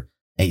for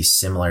a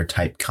similar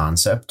type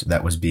concept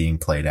that was being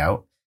played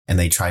out. And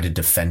they try to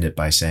defend it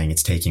by saying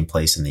it's taking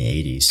place in the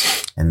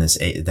 80s, and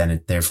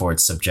therefore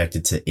it's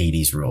subjected to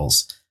 80s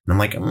rules. And I'm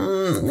like,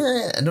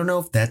 I don't know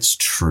if that's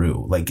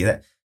true. Like,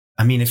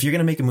 I mean, if you're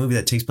gonna make a movie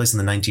that takes place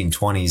in the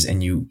 1920s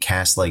and you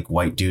cast like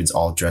white dudes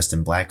all dressed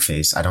in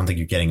blackface, I don't think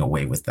you're getting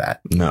away with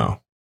that.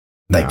 No,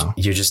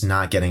 you're just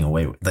not getting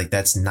away with. Like,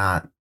 that's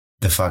not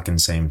the fucking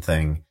same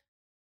thing.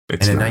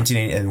 It's and in not.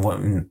 1980, and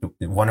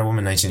Wonder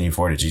Woman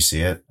 1984, did you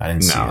see it? I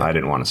didn't see it. No, I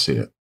didn't want to see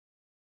it.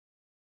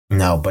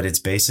 No, but it's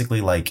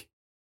basically like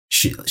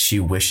she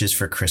wishes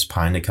for Chris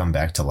Pine to come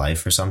back to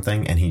life or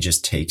something, and he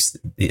just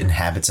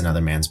inhabits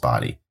another man's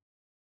body.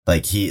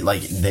 Like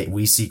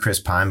we see Chris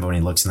Pine, but when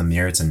he looks in the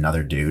mirror, it's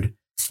another dude,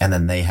 and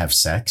then they have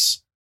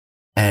sex,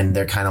 and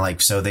they're kind of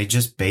like, so they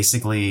just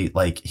basically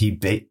like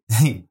they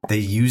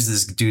use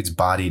this dude's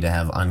body to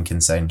have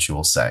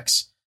unconsensual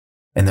sex,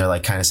 and they're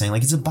like kind of saying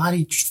like it's a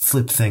body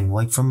flip thing,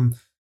 like from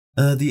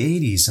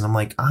the 80s, and I'm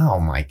like, oh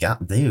my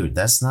god, dude,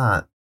 that's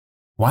not.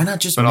 Why not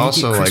just make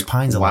it Chris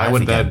Pine's alive why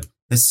would again?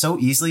 It's so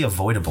easily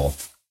avoidable.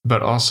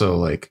 But also,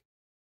 like,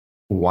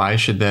 why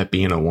should that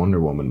be in a Wonder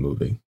Woman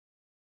movie?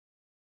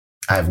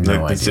 I have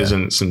no idea. This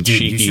isn't some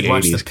cheeky 80s. You should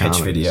watch the pitch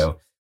comedies.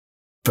 Video.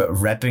 But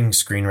repping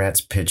Screen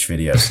Rat's pitch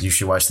videos, you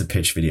should watch the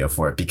pitch video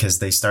for it, because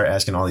they start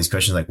asking all these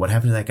questions like, what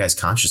happened to that guy's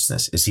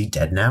consciousness? Is he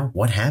dead now?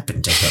 What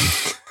happened to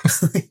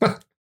him?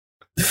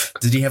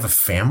 Did he have a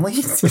family?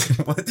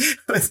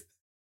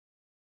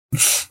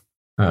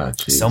 Oh,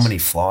 so many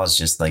flaws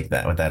just like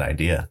that with that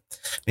idea.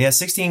 But yeah,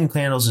 16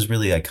 Candles is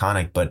really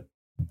iconic, but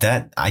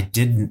that I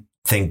didn't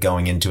think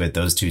going into it,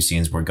 those two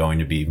scenes were going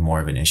to be more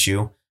of an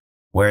issue.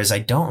 Whereas I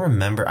don't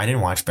remember, I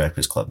didn't watch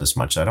Breakfast Club this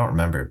much, so I don't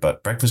remember,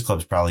 but Breakfast Club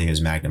is probably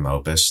his magnum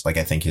opus. Like,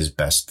 I think his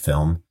best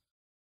film.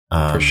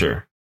 For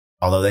sure.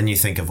 Although then you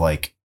think of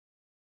like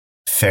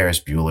Ferris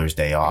Bueller's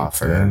Day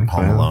Off or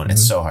Home Alone.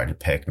 It's so hard to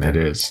pick, man. It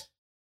is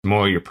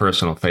more your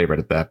personal favorite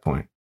at that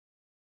point.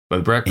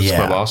 But Breakfast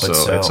Club also,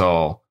 it's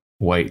all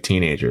white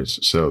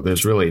teenagers. So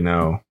there's really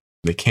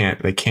they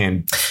can't,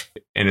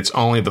 and it's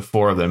only the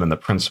four of them and the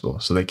principal.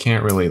 So they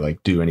can't really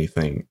like do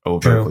anything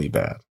overtly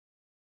bad.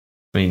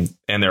 I mean,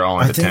 and they're all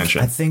in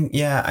detention.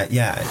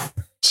 Yeah.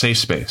 Safe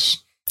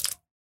space.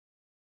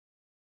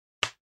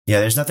 Yeah,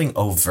 there's nothing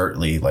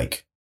overtly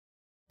like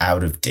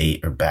out of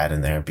date or bad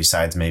in there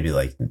besides maybe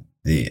like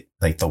the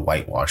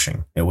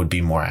whitewashing. It would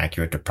be more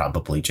accurate to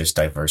probably just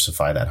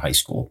diversify that high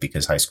school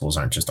because high schools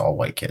aren't just all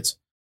white kids.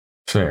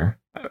 Fair.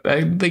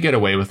 They get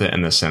away with it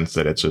in the sense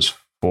that it's just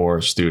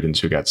 4 students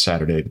who got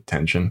Saturday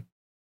detention.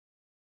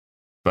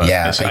 But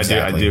yeah, exactly.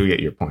 I do get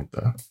your point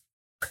though.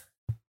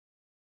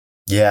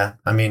 Yeah,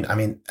 I mean,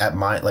 at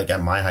my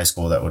high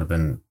school, that would have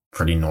been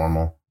pretty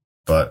normal.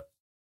 But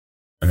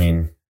I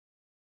mean,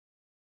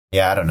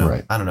 yeah, I don't know.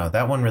 Right. I don't know.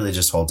 That one really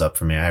just holds up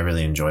for me. I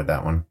really enjoyed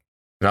that one.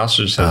 It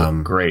also just has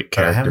a great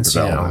character I haven't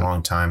development. seen it in a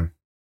long time.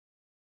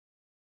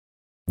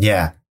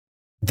 Yeah,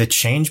 the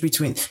change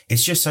between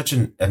it's just such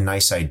a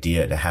nice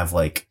idea to have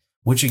like,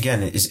 which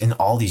again is in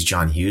all these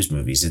John Hughes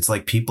movies. It's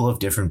like people of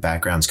different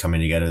backgrounds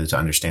coming together to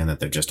understand that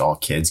they're just all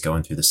kids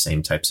going through the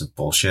same types of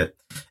bullshit.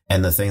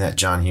 And the thing that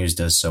John Hughes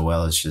does so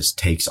well is just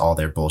takes all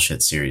their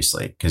bullshit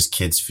seriously because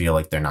kids feel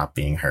like they're not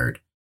being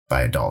heard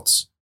by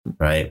adults.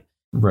 Right.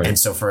 Right. And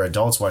so for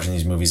adults watching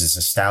these movies, it's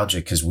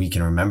nostalgic because we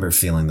can remember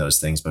feeling those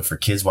things. But for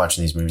kids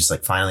watching these movies,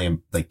 like finally,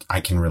 like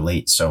I can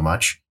relate so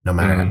much no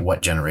matter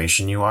what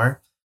generation you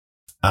are.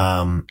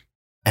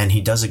 And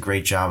he does a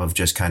great job of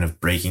just kind of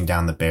breaking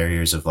down the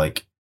barriers of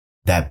like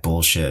that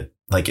bullshit,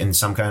 like in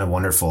some kind of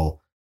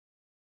wonderful,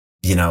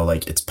 you know,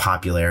 like it's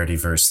popularity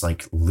versus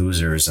like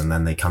losers. And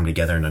then they come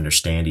together and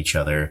understand each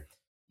other,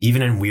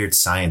 even in weird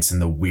science in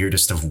the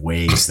weirdest of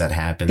ways that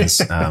happens.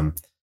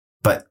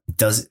 But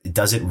does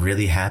it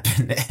really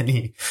happen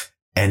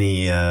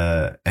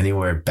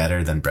anywhere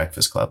better than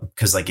Breakfast Club?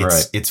 Cause like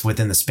it's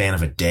within the span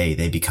of a day,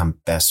 they become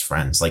best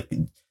friends. Like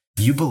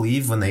you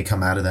believe when they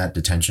come out of that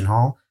detention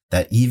hall,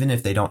 that even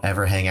if they don't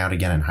ever hang out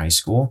again in high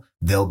school,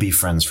 they'll be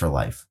friends for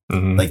life.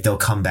 Mm-hmm. Like they'll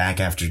come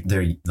back after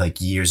they're like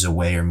years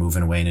away or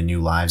moving away into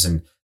new lives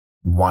and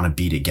want to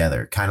be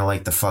together. Kind of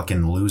like the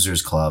fucking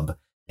Losers Club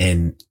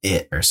in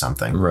It or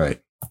something.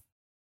 Right.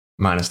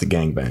 Minus the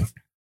gangbang.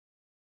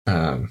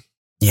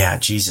 Yeah,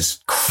 Jesus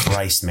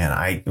Christ,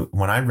 man.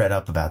 When I read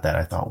up about that,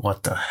 I thought,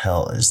 what the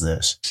hell is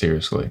this?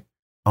 Seriously.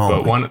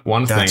 But one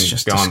thing,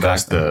 going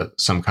back to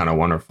Some Kind of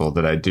Wonderful,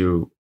 that I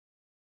do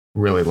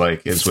really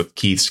like is with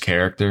Keith's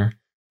character,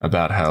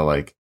 about how,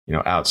 like, you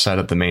know, outside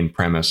of the main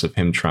premise of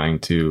him trying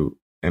to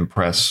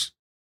impress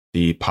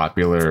the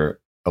popular,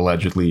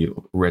 allegedly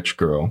rich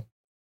girl,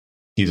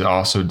 he's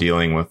also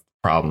dealing with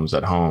problems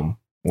at home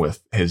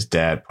with his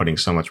dad putting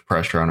so much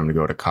pressure on him to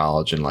go to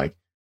college, and like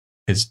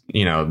his,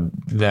 you know,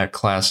 that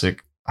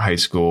classic high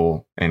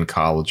school and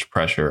college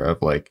pressure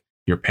of like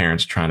your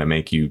parents trying to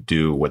make you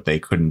do what they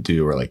couldn't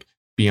do, or like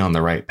be on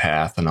the right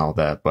path and all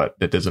that. But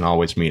that doesn't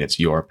always mean it's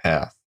your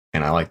path.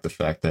 And I like the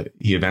fact that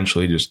he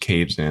eventually just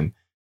caves in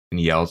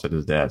and yells at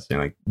his dad saying,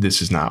 like,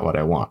 this is not what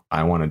I want.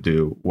 I want to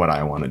do what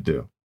I want to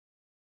do.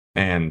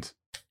 And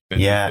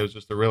yeah, it was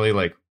just a really,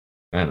 like,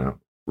 I don't know,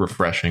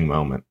 refreshing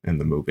moment in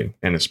the movie.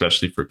 And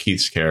especially for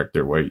Keith's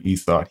character, where you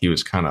thought he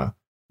was kind of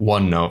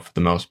one note for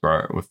the most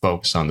part with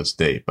focus on this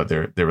date, but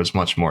there was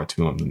much more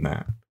to him than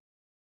that.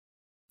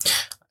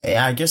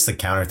 Yeah, I guess the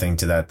counter thing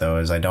to that, though,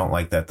 is I don't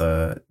like that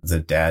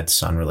the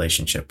dad-son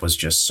relationship was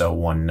just so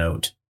one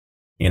note.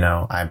 You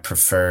know, I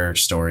prefer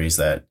stories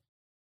that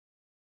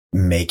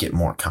make it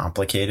more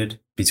complicated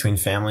between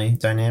family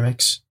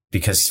dynamics,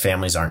 because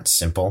families aren't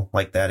simple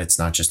like that. It's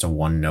not just a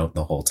one note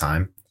the whole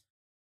time.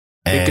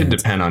 And it could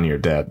depend on your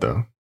dad,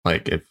 though.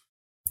 Like if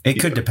it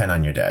could depend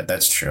on your dad.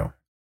 That's true.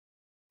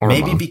 Or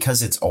maybe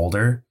because it's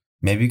older.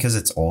 Maybe because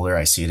it's older,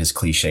 I see it as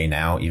cliche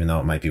now, even though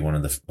it might be one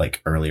of the like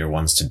earlier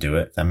ones to do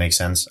it. That makes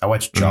sense. I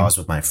watched Jaws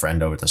with my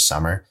friend over the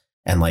summer.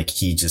 And like,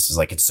 he just is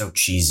like, it's so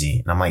cheesy.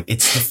 And I'm like,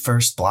 it's the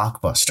first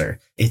blockbuster.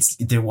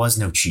 There was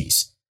no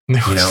cheese.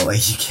 You know,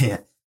 like you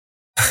can't,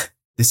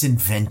 this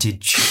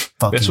invented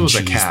fucking cheese. This was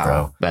a cow,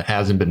 bro, that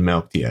hasn't been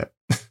milked yet.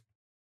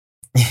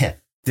 Yeah.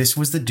 This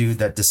was the dude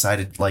that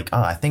decided like,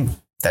 oh, I think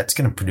that's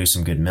going to produce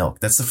some good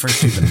milk. That's the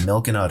first dude to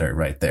milk and udder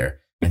right there.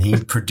 And he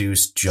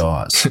produced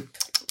Jaws.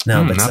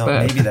 No, but so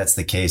maybe that's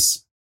the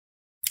case.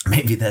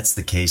 Maybe that's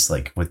the case,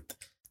 like with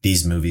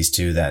these movies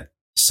too, that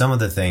some of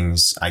the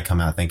things I come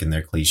out thinking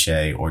they're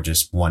cliche or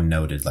just one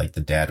noted, like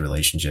the dad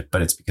relationship,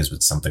 but it's because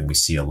it's something we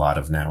see a lot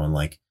of now in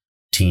like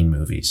teen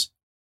movies.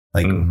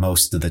 Like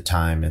most of the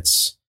time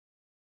it's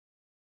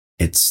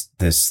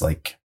this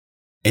like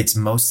it's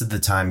most of the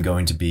time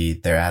going to be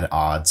they're at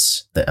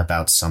odds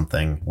about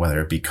something,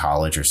 whether it be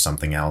college or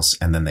something else,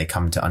 and then they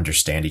come to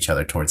understand each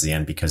other towards the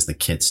end because the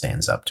kid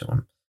stands up to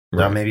him.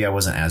 Right. So maybe I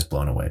wasn't as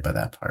blown away by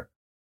that part.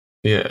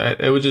 Yeah,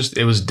 it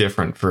was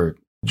different for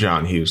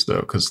John Hughes though,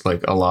 because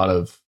like a lot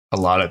of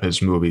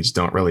his movies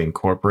don't really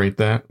incorporate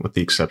that, with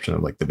the exception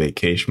of like the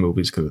vacation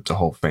movies, because it's a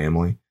whole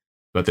family.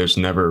 But there's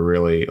never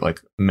really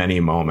like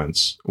many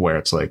moments where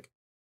it's like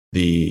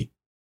the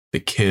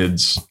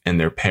kids and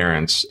their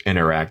parents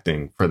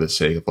interacting for the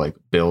sake of like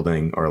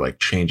building or like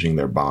changing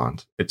their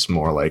bond. It's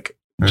more like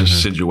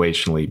just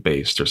situationally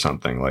based or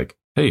something like,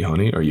 hey,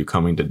 honey, are you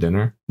coming to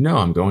dinner? No,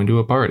 I'm going to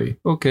a party.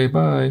 Okay,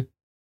 bye.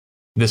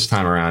 This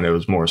time around, it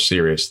was more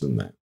serious than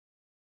that.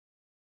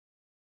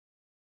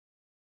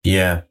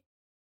 Yeah.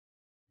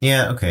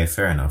 Yeah, okay,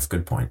 fair enough.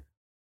 Good point.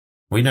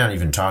 We're not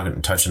even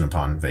touching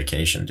upon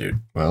vacation,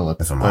 dude. Well,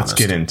 let's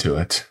get into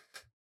it.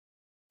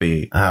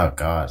 Oh,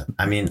 God.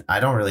 I mean, I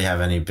don't really have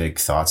any big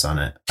thoughts on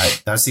it.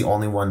 That's the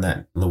only one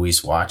that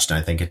Luis watched, and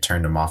I think it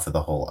turned him off for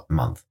the whole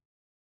month.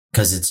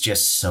 Because it's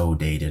just so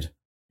dated.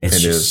 It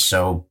is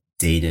so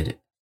dated.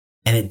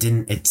 And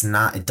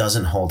it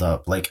doesn't hold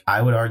up. Like,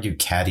 I would argue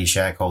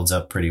Caddyshack holds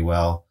up pretty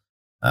well.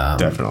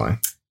 Definitely.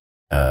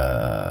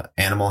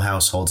 Animal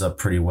House holds up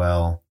pretty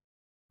well.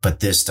 But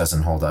this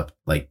doesn't hold up.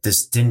 Like,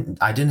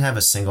 I didn't have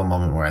a single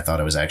moment where I thought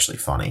it was actually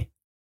funny.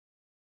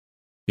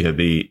 Yeah,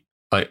 the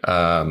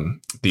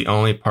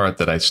only part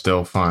that I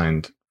still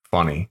find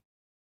funny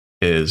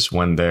is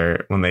when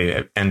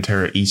they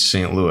enter East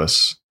St.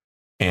 Louis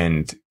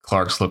and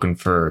Clark's trying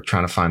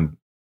to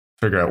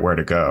figure out where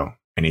to go.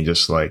 And he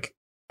just like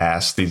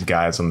asks these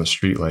guys on the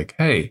street, like,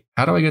 hey,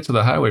 how do I get to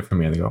the highway from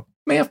here? And they go,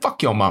 man,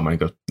 fuck your mama. And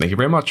he goes, thank you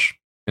very much.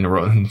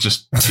 And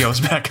just goes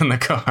back in the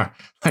car.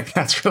 Like,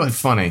 that's really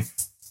funny.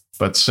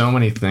 But so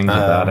many things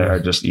about it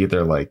are just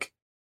either like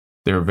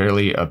they're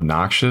very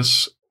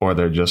obnoxious or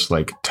they're just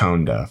like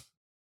tone deaf.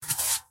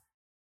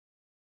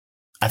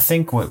 I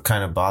think what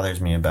kind of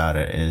bothers me about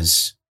it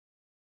is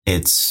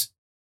it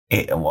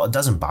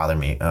doesn't bother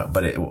me,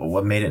 but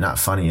what made it not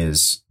funny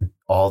is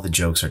all the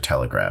jokes are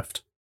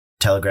telegraphed.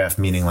 Telegraphed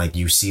meaning like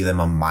you see them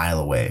a mile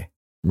away.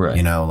 Right.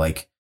 You know,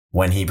 like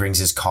when he brings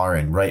his car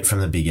in right from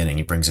the beginning,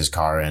 he brings his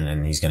car in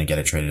and he's going to get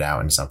it traded out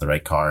and it's not the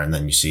right car. And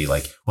then you see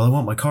like, well, I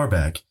want my car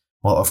back.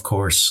 Well, of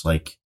course,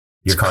 like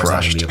your car's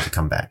not going to be able to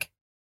come back.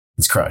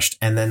 It's crushed.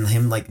 And then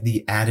him, like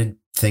the added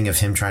thing of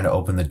him trying to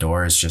open the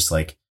door is just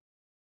like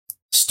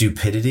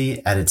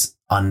stupidity at its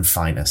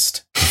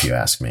unfinest, if you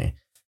ask me.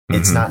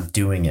 It's not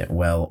doing it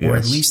well, or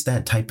at least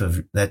that type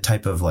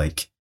of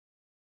like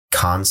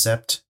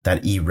concept,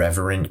 that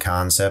irreverent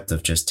concept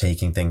of just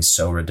taking things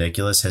so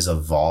ridiculous has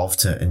evolved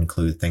to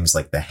include things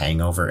like The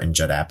Hangover and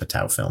Judd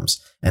Apatow films.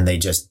 And they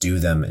just do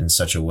them in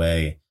such a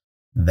way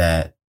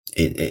that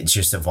it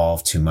just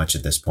evolved too much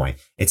at this point.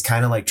 It's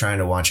kind of like trying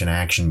to watch an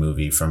action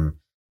movie from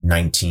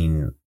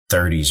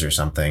 1930s or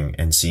something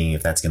and seeing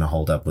if that's going to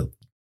hold up with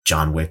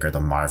John Wick or the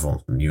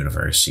Marvel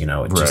universe. You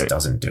know, it just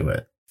doesn't do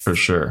it. For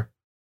sure.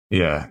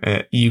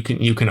 Yeah. You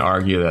can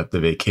argue that the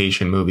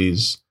vacation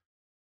movies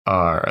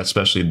are,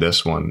 especially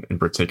this one in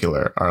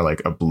particular, are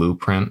like a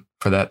blueprint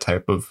for that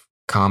type of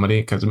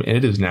comedy. Because I mean,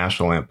 it is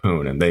National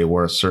Lampoon, and they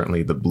were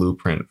certainly the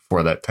blueprint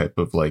for that type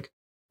of like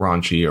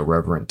raunchy,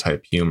 irreverent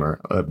type humor.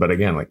 But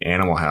again, like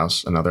Animal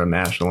House, another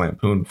National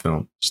Lampoon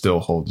film, still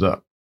holds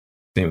up.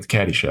 Same with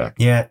Caddyshack.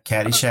 Yeah,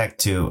 Caddyshack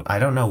too. I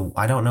don't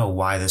know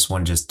why this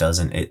one just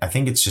doesn't. I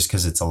think it's just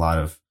because it's a lot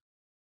of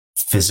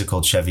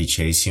physical Chevy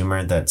Chase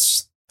humor.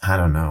 That's, I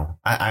don't know.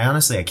 I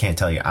honestly, I can't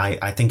tell you.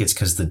 I think it's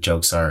because the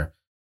jokes are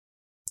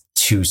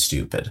too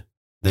stupid.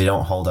 They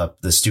don't hold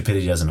up. The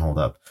stupidity doesn't hold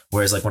up.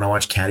 Whereas like when I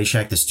watch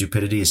Caddyshack, the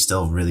stupidity is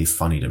still really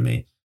funny to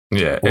me.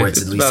 Yeah. Or it's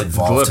at least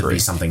evolved to be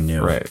something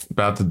new. Right.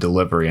 About the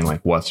delivery and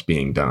like what's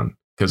being done.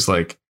 Because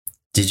like,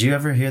 did you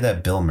ever hear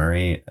that Bill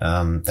Murray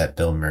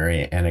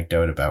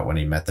anecdote about when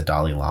he met the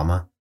Dalai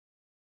Lama?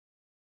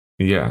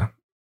 Yeah.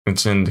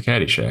 It's in the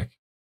Caddyshack.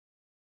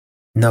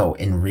 No,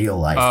 in real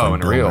life. Oh,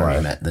 in real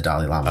life. Met the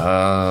Dalai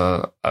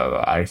Lama.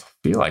 I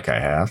feel like I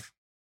have.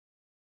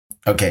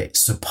 Okay,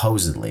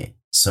 supposedly,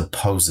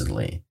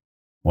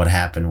 what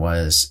happened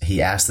was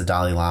he asked the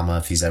Dalai Lama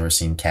if he's ever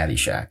seen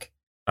Caddyshack.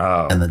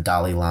 Oh. And the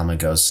Dalai Lama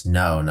goes,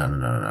 no,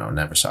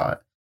 never saw it.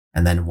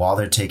 And then while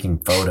they're taking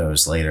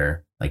photos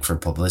later, like for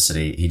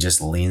publicity, he just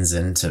leans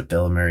into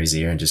Bill Murray's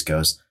ear and just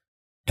goes,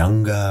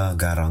 Dunga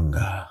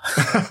Garanga.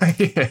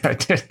 Yeah, I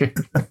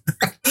did.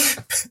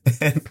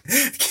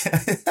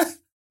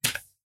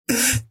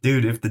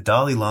 Dude, if the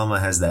Dalai Lama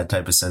has that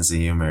type of sense of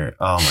humor,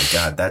 oh my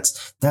God,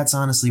 that's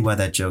honestly why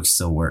that joke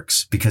still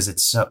works, because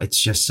it's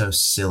just so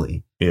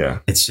silly.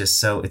 Yeah. It's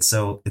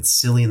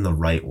silly in the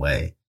right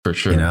way. For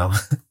sure. You know?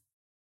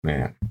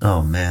 Man.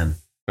 Oh man.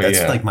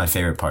 That's like my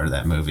favorite part of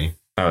that movie.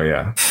 Oh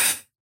yeah.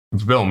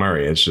 It's Bill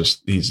Murray. It's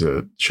just, he's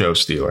a show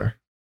stealer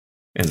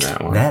in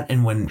that one. That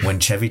and when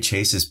Chevy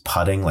Chase is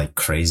putting like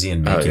crazy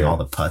and making all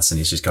the putts and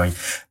he's just going,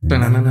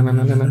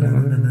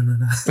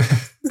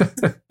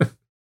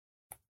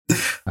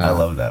 I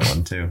love that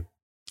one too.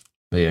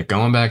 But yeah,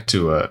 going back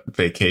to a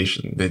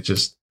Vacation, they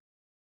just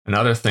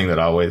another thing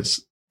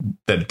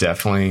that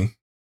definitely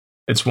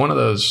it's one of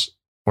those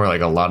where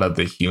like a lot of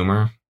the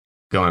humor,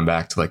 going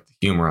back to like the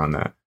humor on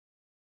that,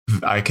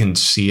 I can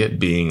see it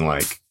being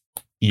like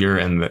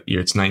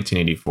it's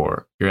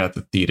 1984. You're at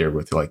the theater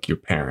with like your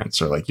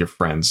parents or like your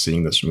friends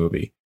seeing this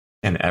movie,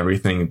 and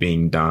everything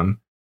being done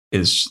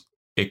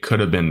it could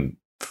have been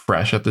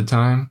fresh at the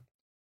time,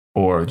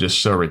 or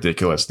just so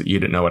ridiculous that you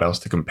didn't know what else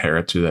to compare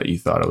it to, that you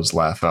thought it was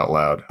laugh out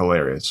loud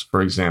hilarious.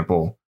 For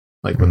example,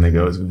 like when they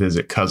go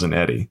visit Cousin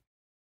Eddie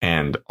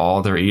and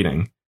all they're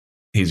eating,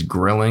 he's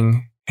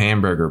grilling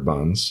hamburger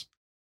buns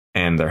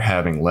and they're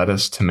having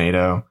lettuce,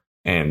 tomato,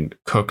 and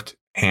cooked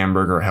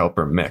hamburger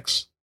helper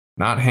mix.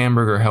 Not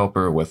hamburger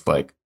helper with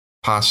like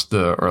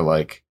pasta or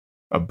like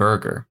a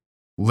burger.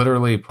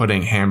 Literally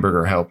putting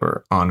hamburger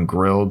helper on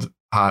grilled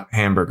hot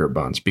hamburger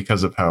buns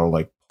because of how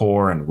like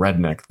poor and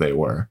redneck they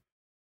were.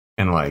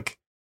 And like,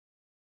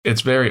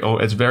 it's very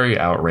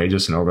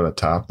outrageous and over the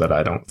top that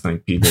I don't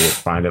think people would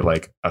find it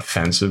like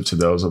offensive to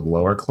those of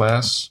lower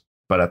class.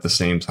 But at the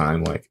same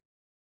time, like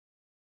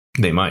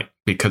they might,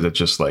 because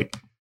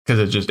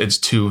it's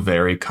two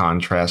very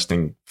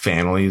contrasting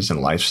families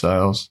and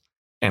lifestyles.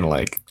 And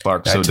like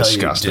Clark's so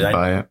disgusted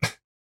by it.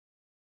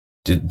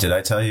 Did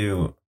I tell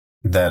you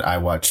that I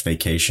watched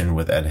Vacation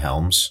with Ed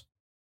Helms?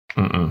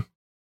 Mm-mm.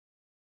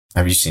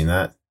 Have you seen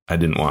that? I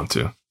didn't want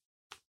to.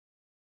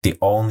 The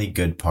only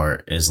good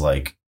part is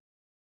like,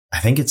 I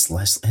think it's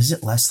is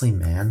it Leslie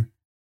Mann?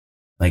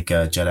 Like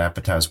Judd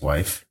Apatow's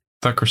wife?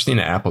 I thought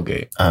Christina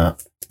Applegate.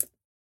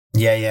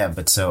 Yeah.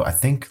 But so I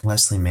think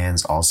Leslie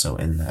Mann's also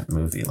in that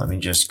movie. Let me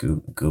just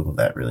Google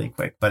that really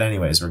quick. But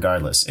anyways,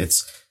 regardless,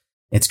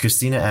 it's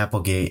Christina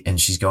Applegate, and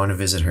she's going to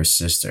visit her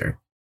sister.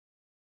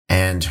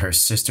 And her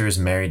sister is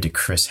married to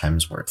Chris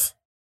Hemsworth.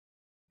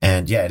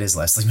 And yeah, it is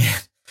Leslie Mann.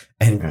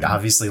 And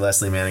obviously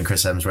Leslie Mann and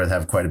Chris Hemsworth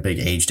have quite a big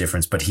age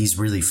difference, but he's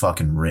really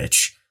fucking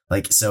rich.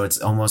 Like, so it's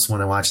almost,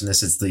 when I'm watching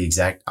this, it's the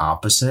exact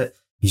opposite.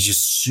 He's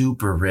just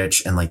super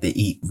rich, and like they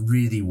eat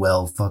really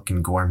well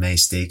fucking gourmet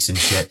steaks and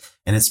shit.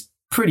 And it's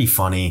pretty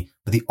funny.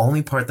 But the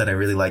only part that I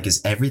really like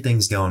is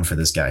everything's going for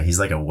this guy. He's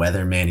like a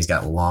weatherman. He's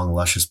got long,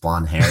 luscious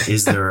blonde hair.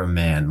 Is there a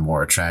man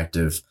more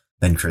attractive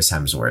than Chris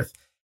Hemsworth?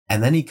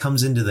 And then he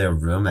comes into their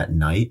room at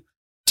night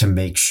to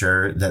make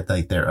sure that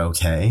like they're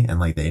okay and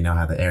like they know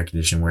how the air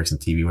conditioning works and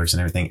TV works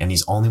and everything. And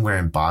he's only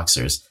wearing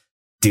boxers.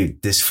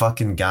 Dude, this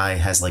fucking guy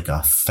has like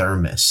a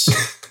thermos,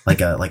 like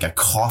a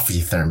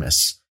coffee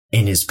thermos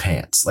in his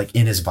pants, like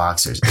in his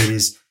boxers. It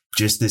is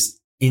just this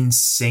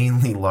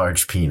insanely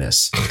large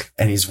penis,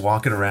 and he's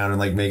walking around and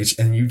like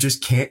and you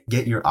just can't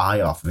get your eye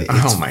off of it.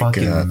 It's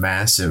fucking God.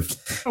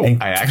 Massive. Oh,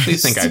 I actually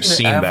think I've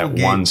seen that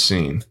one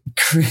scene.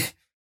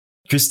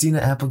 Christina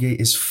Applegate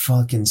is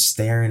fucking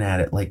staring at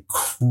it like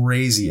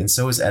crazy, and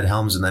so is Ed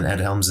Helms. And then Ed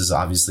Helms is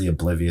obviously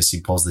oblivious.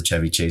 He pulls the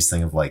Chevy Chase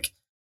thing of like,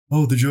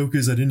 oh, the joke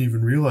is I didn't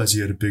even realize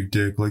he had a big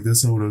dick. Like,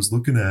 that's not what I was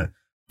looking at.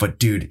 But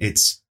dude,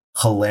 it's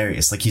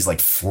hilarious. Like, he's like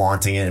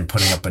flaunting it and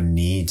putting up a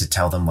knee to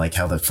tell them like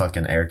how the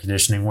fucking air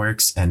conditioning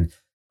works. And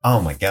oh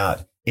my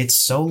God, it's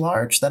so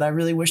large that I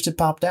really wished it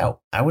popped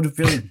out. I would have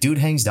really, dude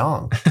hangs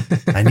dong.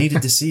 I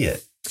needed to see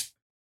it.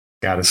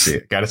 Gotta see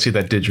it. Gotta see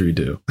that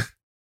didgeridoo.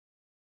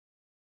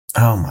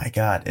 Oh my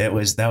God. That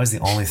was the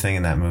only thing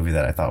in that movie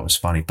that I thought was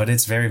funny, but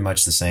it's very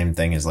much the same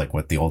thing as like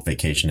what The Old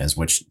Vacation is,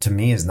 which to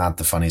me is not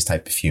the funniest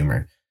type of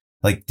humor.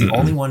 Like the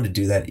only one to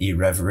do that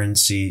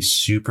irreverency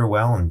super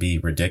well and be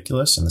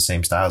ridiculous in the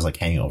same style is like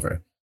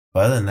Hangover.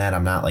 But other than that,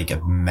 I'm not like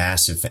a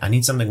massive I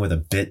need something with a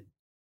bit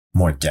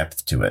more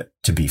depth to it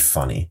to be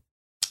funny.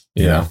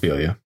 Yeah, I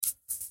feel you.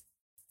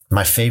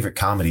 My favorite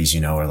comedies,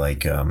 are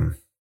like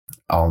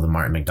all the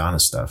Martin McDonagh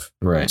stuff.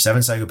 Right.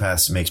 Seven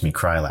Psychopaths makes me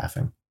cry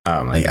laughing.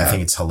 Oh my God. I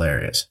think it's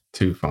hilarious.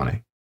 Too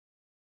funny.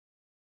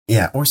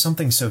 Yeah, or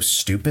something so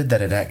stupid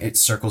that it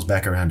circles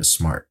back around to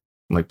smart.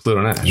 Like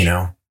Pluto Nash.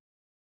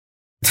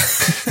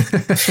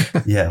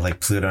 Yeah, like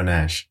Pluto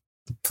Nash.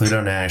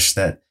 Pluto Nash,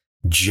 that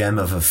gem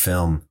of a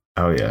film.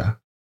 Oh, yeah.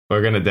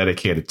 We're going to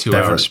dedicate a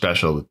 2-hour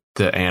special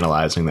to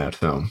analyzing that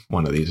film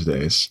one of these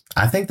days.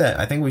 I think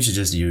we should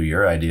just do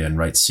your idea and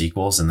write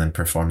sequels and then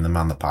perform them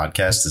on the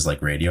podcast as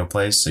like radio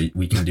plays. So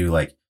we can do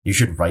like, you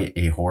should write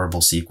a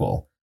horrible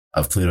sequel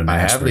of Pluto Nash.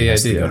 I have the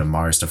idea. To go to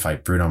Mars to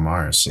fight Bruno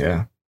Mars.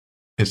 Yeah.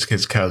 It's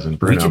his cousin,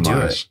 Bruno Mars. Do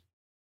it.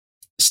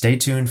 Stay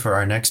tuned for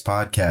our next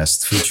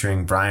podcast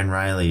featuring Brian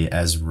Riley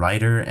as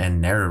writer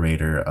and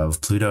narrator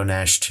of Pluto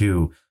Nash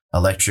 2,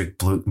 Electric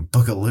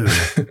Boogaloo.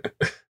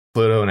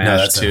 Pluto Nash 2.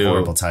 That's a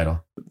horrible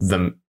title.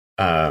 The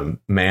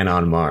Man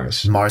on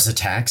Mars. Mars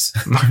Attacks.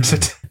 Mars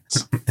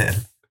Attacks.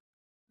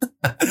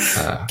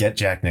 Get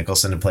Jack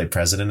Nicholson to play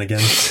president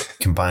again.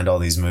 Combined all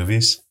these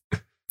movies.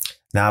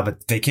 Nah,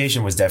 but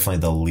Vacation was definitely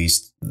the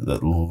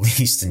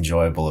least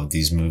enjoyable of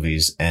these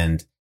movies,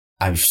 and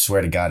I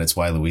swear to God, it's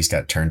why Luis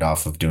got turned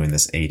off of doing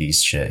this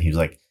 80s shit. He was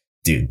like,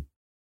 dude,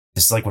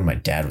 this is like when my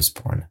dad was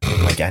born.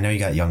 Like, I know you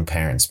got young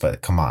parents,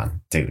 but come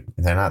on, dude,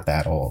 they're not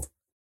that old.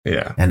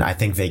 Yeah. And I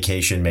think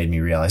Vacation made me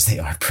realize they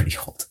are pretty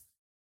old.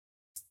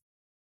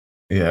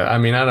 Yeah, I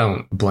mean, I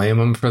don't blame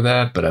him for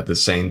that, but at the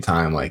same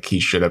time, like he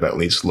should have at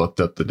least looked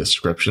up the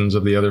descriptions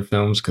of the other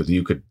films because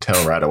you could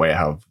tell right away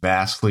how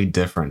vastly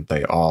different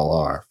they all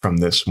are from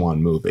this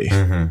one movie.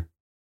 Mm-hmm.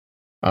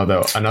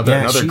 Although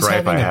another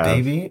gripe I have,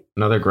 baby.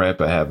 another gripe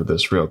I have with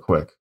this real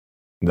quick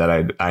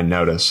that I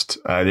noticed,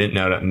 I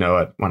didn't know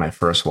it when I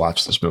first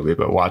watched this movie,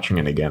 but watching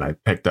it again, I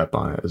picked up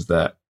on it, is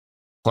that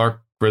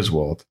Clark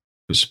Griswold,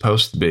 who's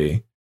supposed to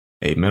be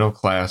a middle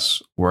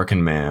class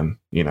working man,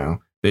 you know,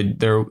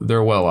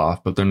 they're well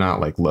off, but they're not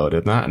like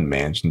loaded, not in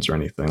mansions or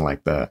anything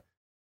like that.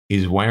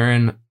 He's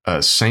wearing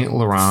a Saint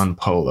Laurent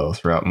polo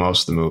throughout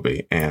most of the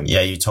movie, and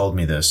yeah, you told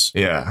me this.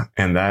 Yeah,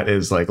 and that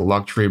is like a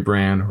luxury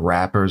brand.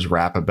 Rappers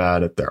rap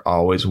about it. They're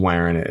always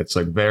wearing it. It's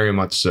like very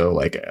much so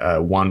like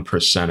a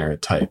 1%er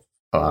type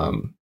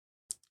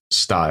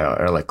style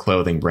or like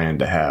clothing brand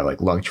to have, like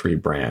luxury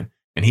brand.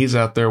 And he's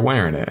out there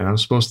wearing it. And I'm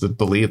supposed to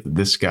believe that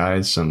this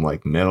guy's some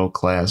like middle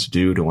class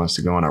dude who wants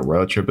to go on a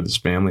road trip with his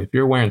family. If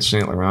you're wearing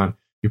Saint Laurent,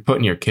 you're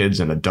putting your kids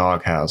in a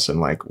doghouse and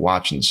like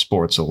watching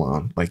sports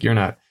alone. Like you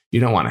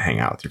don't want to hang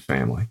out with your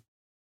family.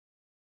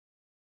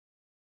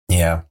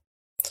 Yeah.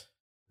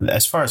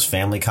 As far as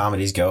family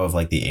comedies go of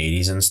like the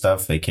 80s and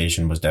stuff,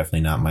 Vacation was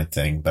definitely not my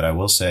thing. But I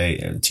will say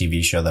a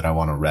TV show that I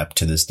want to rep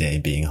to this day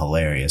being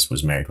hilarious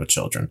was Married with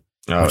Children.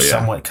 Oh, which yeah.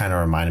 somewhat kind of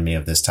reminded me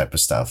of this type of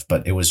stuff,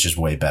 but it was just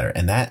way better.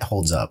 And that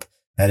holds up.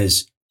 That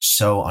is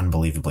so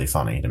unbelievably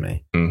funny to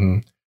me. Mm-hmm.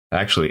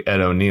 Actually, Ed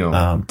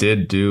O'Neill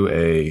did do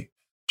a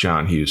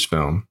John Hughes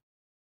film.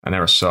 I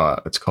never saw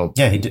it. It's called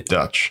he did.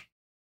 Dutch.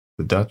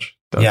 The Dutch?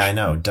 Yeah, I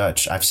know.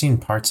 Dutch. I've seen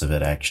parts of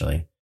it,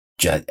 actually.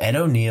 Ed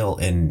O'Neill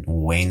in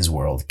Wayne's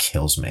World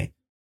kills me.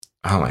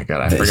 Oh, my God.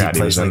 I forgot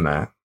he was in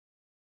that.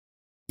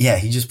 Yeah,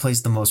 he just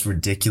plays the most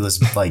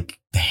ridiculous, like,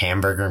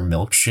 hamburger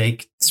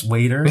milkshake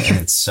waiter, and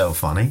it's so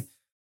funny.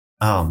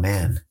 Oh,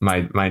 man.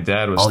 My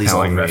dad was all these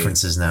telling old me,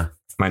 references now.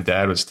 My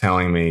dad was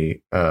telling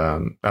me, I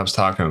was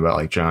talking about,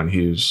 like, John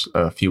Hughes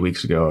a few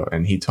weeks ago,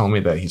 and he told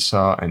me that he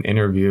saw an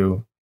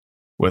interview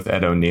with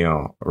Ed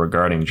O'Neill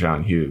regarding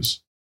John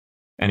Hughes.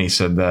 And he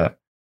said that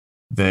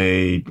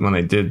when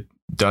they did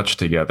Dutch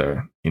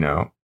together, you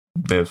know,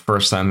 the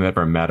first time they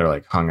ever met or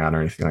like hung out or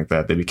anything like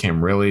that, they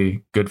became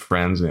really good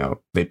friends. You know,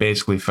 they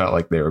basically felt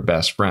like they were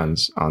best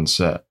friends on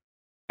set.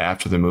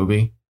 After the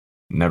movie,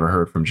 never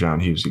heard from John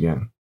Hughes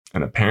again.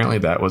 And apparently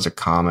that was a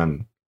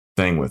common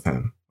thing with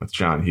him, with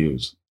John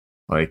Hughes.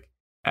 Like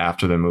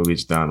after the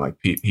movie's done, like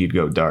he'd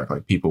go dark,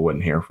 like people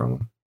wouldn't hear from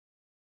him.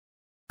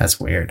 That's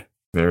weird.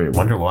 Very weird.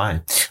 Wonder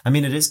why. I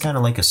mean, it is kind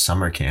of like a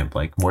summer camp,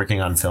 like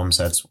working on film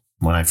sets.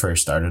 When I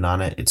first started on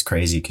it, it's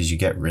crazy because you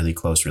get really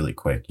close really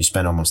quick. You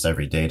spend almost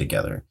every day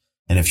together.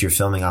 And if you're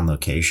filming on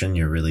location,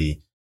 you're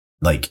really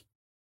like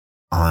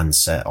on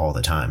set all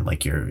the time.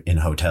 Like you're in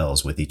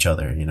hotels with each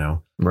other, you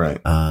know?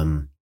 Right.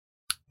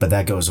 But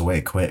that goes away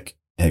quick.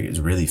 It's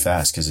really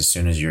fast because as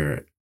soon as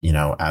you're, you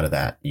know, out of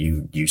that,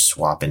 you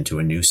swap into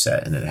a new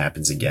set and it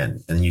happens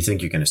again. And you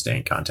think you're going to stay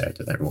in contact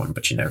with everyone,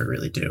 but you never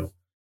really do.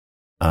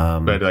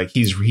 But like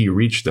he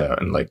reached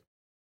out and like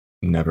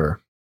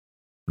never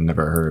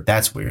heard.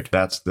 That's weird.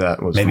 That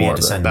was maybe more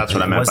that's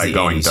what I meant by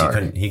going 80s.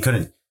 dark.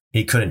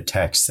 He couldn't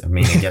text. I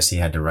mean, I guess he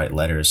had to write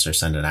letters or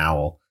send an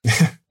owl.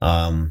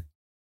 What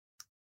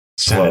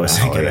was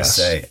I going to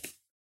say?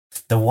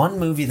 The one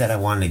movie that I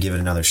wanted to give it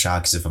another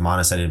shot, because if I'm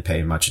honest, I didn't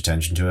pay much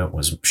attention to it,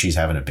 was She's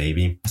Having a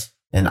Baby.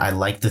 And I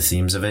like the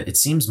themes of it. It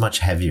seems much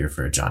heavier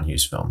for a John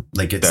Hughes film.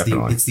 Like it's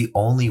the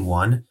only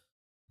one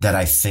that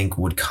I think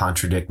would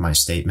contradict my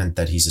statement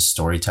that he's a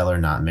storyteller,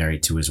 not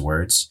married to his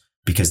words.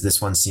 Because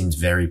this one seems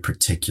very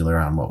particular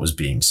on what was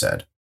being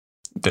said.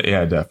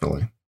 Yeah,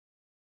 definitely.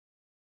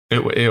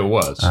 It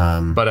was.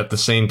 But at the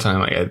same time,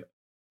 like,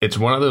 it's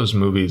one of those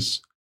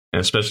movies, and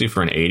especially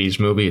for an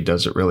 80s movie, it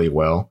does it really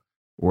well,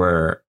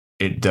 where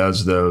it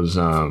does those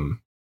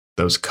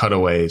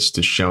cutaways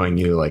to showing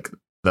you like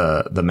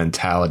the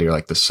mentality or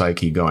like the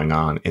psyche going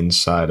on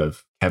inside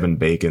of Kevin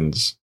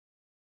Bacon's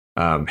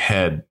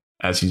head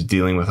as he's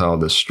dealing with all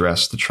this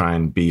stress to try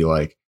and be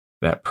like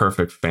that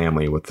perfect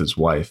family with his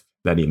wife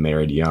that he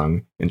married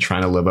young and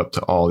trying to live up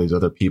to all these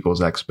other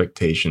people's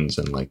expectations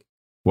and like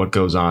what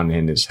goes on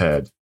in his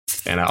head.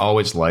 And I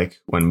always like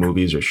when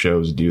movies or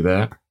shows do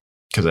that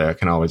because I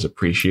can always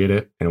appreciate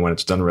it. And when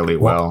it's done really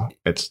well,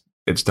 it's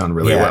done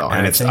really well.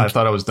 And I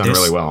thought it was done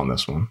really well on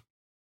this one.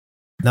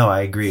 No,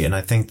 I agree. And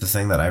I think the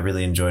thing that I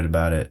really enjoyed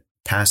about it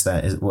past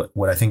that is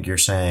what I think you're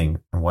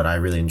saying. And what I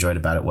really enjoyed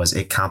about it was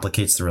it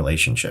complicates the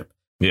relationship.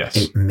 Yes.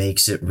 It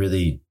makes it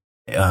really,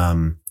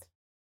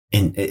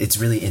 it's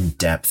really in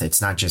depth.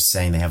 It's not just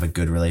saying they have a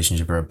good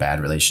relationship or a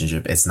bad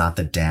relationship. It's not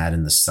the dad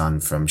and the son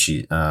from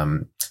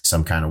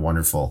Some Kind of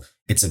Wonderful.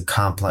 It's a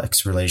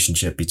complex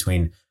relationship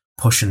between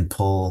push and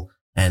pull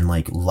and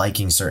like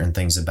liking certain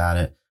things about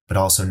it, but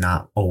also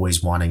not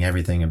always wanting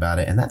everything about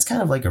it. And that's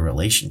kind of like a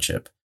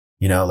relationship,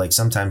 you know, like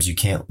sometimes you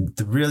can't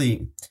live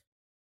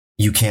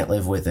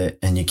with it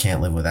and you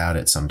can't live without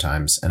it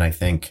sometimes. And I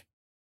think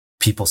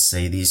people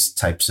say these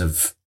types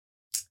of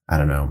I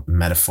don't know,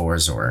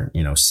 metaphors or,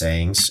 you know,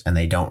 sayings, and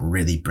they don't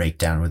really break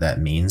down what that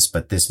means.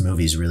 But this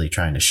movie is really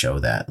trying to show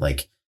that,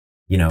 like,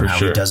 you know, For how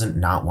sure. he doesn't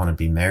not want to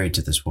be married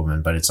to this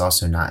woman, but it's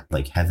also not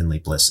like heavenly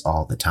bliss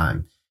all the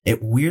time.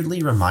 It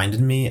weirdly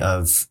reminded me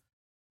of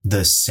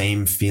the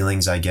same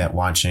feelings I get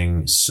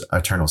watching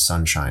Eternal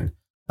Sunshine,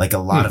 like a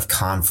lot of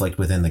conflict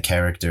within the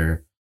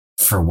character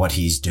for what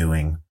he's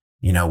doing,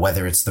 you know,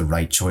 whether it's the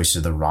right choice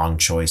or the wrong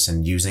choice,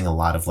 and using a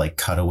lot of like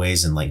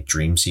cutaways and like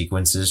dream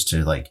sequences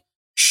to like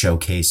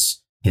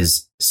showcase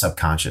his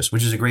subconscious,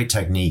 which is a great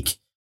technique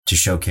to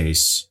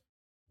showcase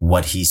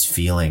what he's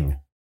feeling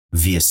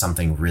via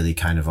something really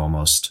kind of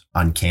almost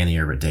uncanny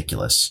or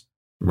ridiculous.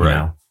 Right. You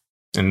know?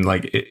 And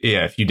like,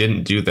 if you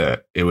didn't do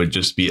that, it would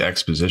just be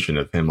exposition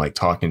of him like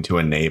talking to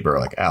a neighbor,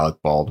 like Alec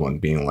Baldwin,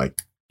 being like,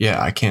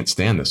 yeah, I can't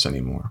stand this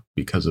anymore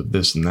because of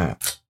this and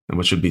that, and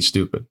which would be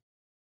stupid.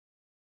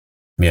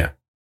 Yeah.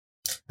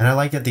 And I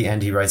like at the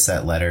end, he writes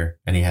that letter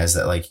and he has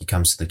that, like, he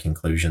comes to the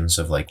conclusions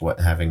of like what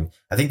having,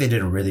 I think they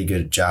did a really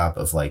good job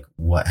of like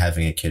what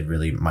having a kid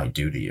really might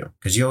do to you.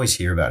 Cause you always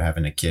hear about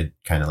having a kid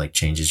kind of like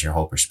changes your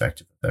whole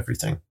perspective of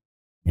everything.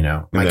 You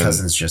know, my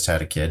cousin's just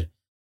had a kid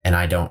and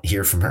I don't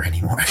hear from her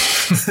anymore.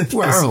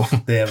 Wow.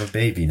 They have a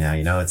baby now,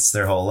 you know, it's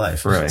their whole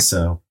life. Right.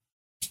 So,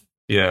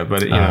 yeah,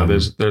 but you know,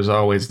 there's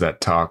always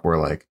that talk where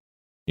like,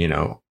 you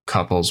know,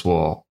 couples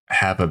will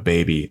have a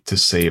baby to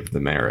save the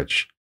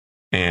marriage.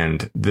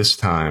 And this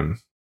time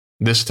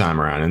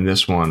around, in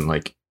this one,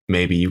 like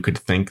maybe you could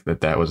think that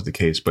that was the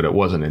case, but it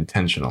wasn't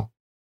intentional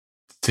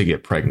to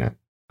get pregnant.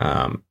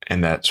 And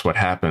that's what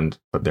happened.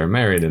 But they're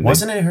married, and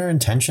wasn't it her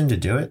intention to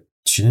do it?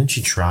 Didn't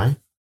she try?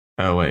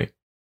 Oh wait,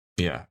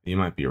 yeah, you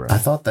might be right. I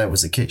thought that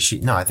was the case.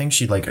 I think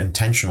she like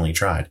intentionally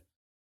tried,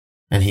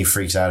 and he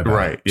freaks out about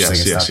right. it.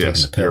 Yes.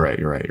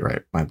 You're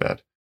right. My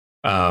bad.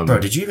 Bro,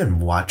 did you even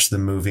watch the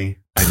movie?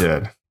 I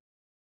did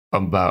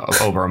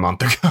about over a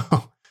month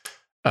ago.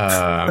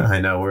 I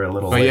know we're a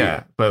little but late.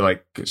 Yeah, but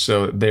like,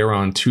 so they were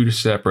on two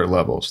separate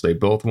levels. They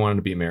both wanted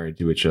to be married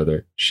to each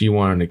other. She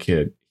wanted a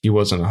kid. He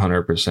wasn't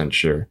 100%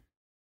 sure.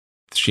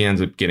 She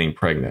ends up getting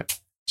pregnant.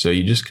 So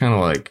you just kind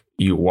of like,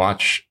 you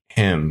watch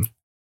him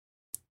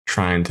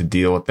trying to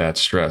deal with that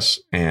stress.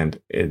 And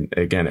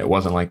again, it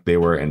wasn't like they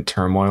were in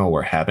turmoil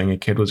where having a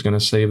kid was going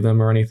to save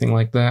them or anything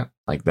like that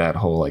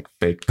whole like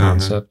fake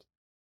concept.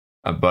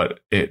 But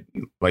it,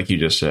 like you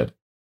just said,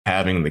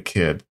 having the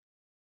kid,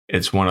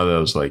 it's one of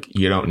those, like,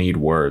 you don't need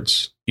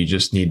words. You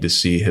just need to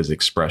see his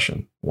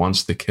expression.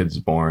 Once the kid's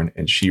born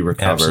and she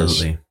recovers,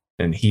 absolutely,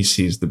 and he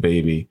sees the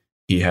baby,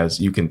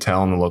 you can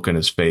tell in the look on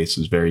his face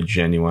is very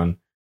genuine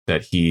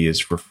that he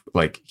is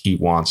like, he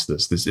wants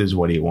this. This is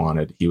what he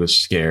wanted. He was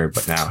scared,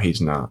 but now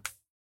he's not.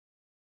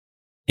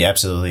 Yeah,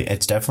 absolutely.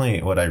 It's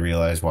definitely what I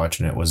realized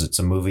watching it was it's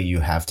a movie you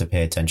have to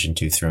pay attention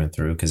to through and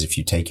through. Because if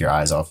you take your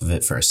eyes off of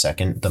it for a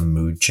second, the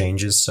mood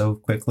changes so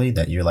quickly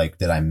that you're like,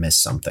 did I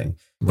miss something?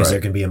 Because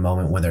there can be a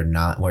moment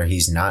where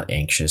he's not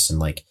anxious and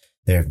like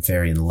they're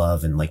very in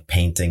love and like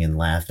painting and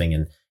laughing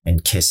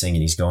and kissing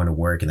and he's going to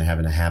work and they're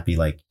having a happy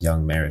like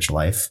young marriage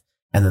life.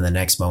 And then the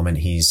next moment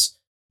he's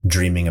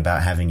dreaming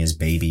about having his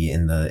baby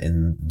in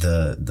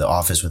the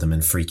office with him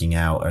and freaking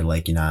out or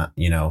like,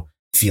 you know,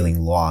 feeling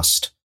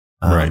lost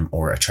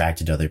or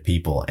attracted to other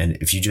people. And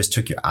if you just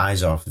took your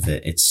eyes off of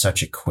it, it's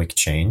such a quick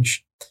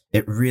change.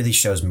 It really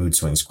shows mood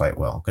swings quite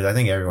well. Because I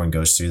think everyone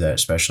goes through that,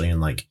 especially in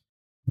like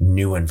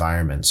new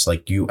environments.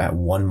 Like you at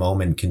one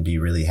moment can be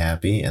really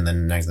happy and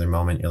then the next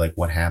moment you're like,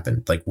 what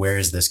happened? Like, where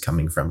is this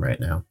coming from right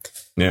now?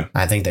 Yeah.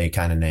 I think they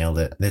kind of nailed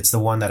it. It's the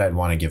one that I'd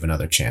want to give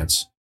another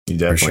chance. You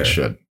definitely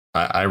should.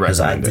 I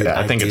recommend it.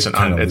 I think it's an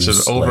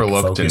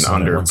overlooked and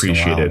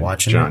underappreciated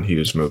John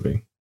Hughes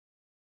movie.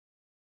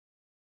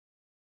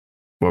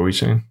 What were we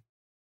saying?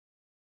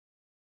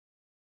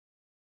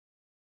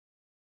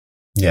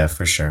 Yeah,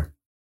 for sure.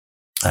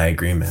 I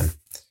agree, man.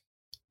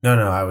 No,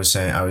 I was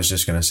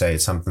just going to say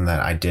it's something that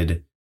I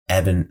did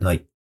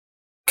like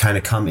kind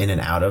of come in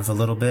and out of a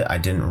little bit. I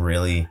didn't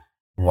really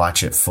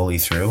watch it fully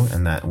through.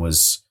 And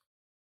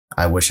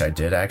I wish I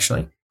did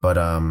actually, but,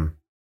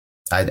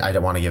 I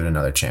don't want to give it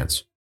another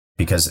chance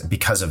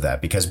because of that,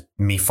 because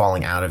me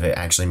falling out of it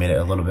actually made it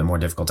a little bit more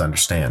difficult to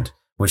understand,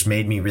 which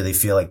made me really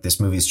feel like this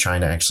movie is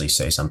trying to actually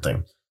say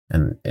something.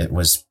 And it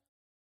was,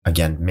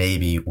 again,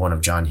 maybe one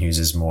of John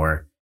Hughes's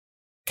more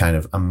kind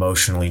of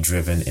emotionally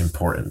driven,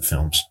 important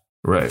films.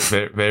 Right.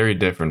 Very, very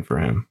different for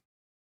him.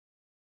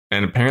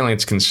 And apparently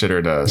it's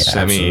considered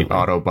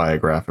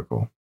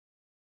semi-autobiographical.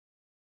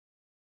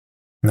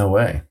 No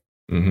way.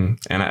 Mm-hmm.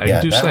 And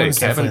I do say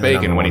Kevin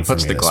Bacon, when he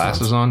puts the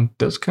glasses on,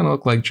 does kind of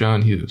look like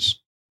John Hughes.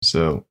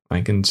 So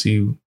I can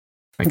see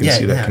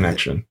that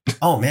connection.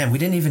 Oh man, we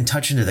didn't even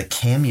touch into the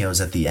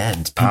cameos at the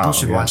end. People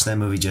should watch that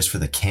movie just for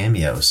the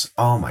cameos.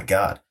 Oh my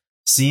God.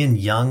 Seeing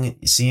young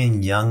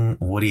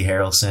Woody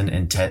Harrelson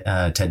and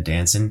Ted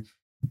Danson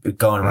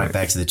going right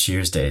back to the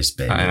Cheers days,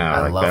 baby. I know,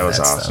 I love that was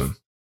awesome.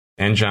 Stuff.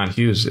 And John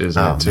Hughes is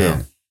in it too.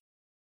 Man.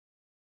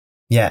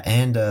 Yeah,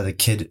 and the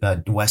kid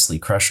Wesley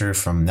Crusher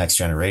from Next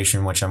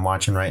Generation, which I'm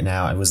watching right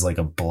now. It was like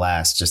a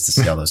blast just to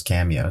see all those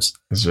cameos.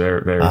 It's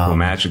very, very cool.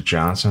 Magic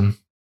Johnson.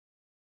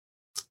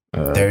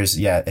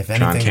 If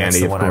anything, that's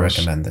the one I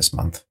recommend this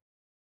month.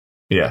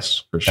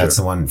 Yes, for sure. That's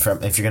the one.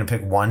 If you're going to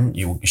pick one,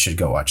 you should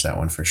go watch that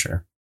one for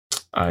sure.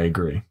 I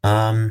agree.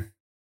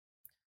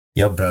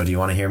 Yo, bro, do you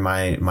want to hear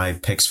my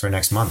picks for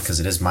next month? Because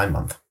it is my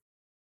month.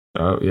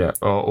 Oh, yeah.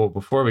 Oh,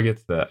 before we get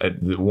to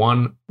that,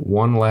 one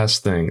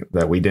last thing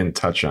that we didn't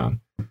touch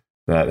on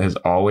that has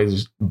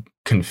always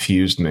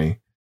confused me,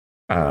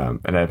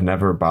 and I've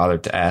never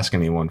bothered to ask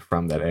anyone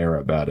from that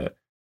era about it.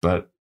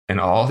 But in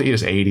all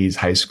these 80s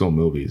high school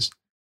movies,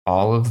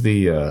 all of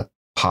the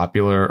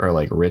popular or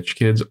like rich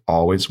kids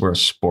always wear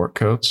sport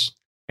coats,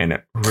 and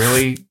it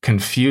really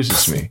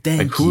confuses me.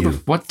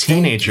 What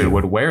teenager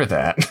would wear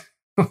that?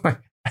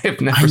 I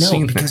have never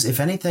seen that. Because if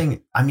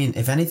anything,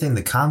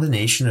 the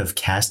combination of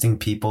casting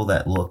people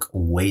that look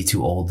way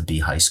too old to be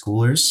high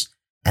schoolers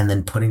and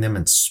then putting them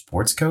in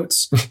sports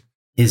coats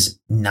is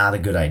not a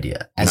good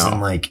idea.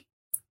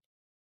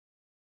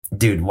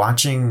 Dude,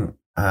 watching,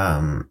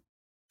 oh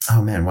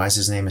man, why is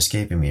his name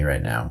escaping me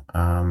right now?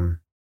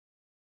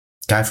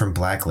 Guy from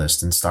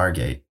Blacklist and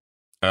Stargate.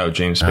 Oh,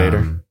 James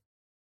Spader.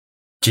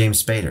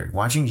 James Spader.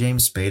 Watching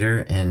James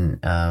Spader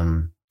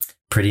in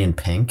Pretty in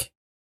Pink,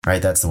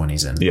 right? That's the one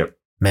he's in. Yep.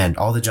 Man,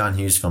 all the John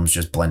Hughes films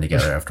just blend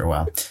together after a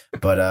while.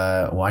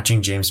 But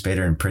watching James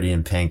Spader in Pretty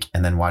in Pink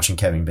and then watching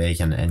Kevin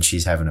Bacon and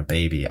she's having a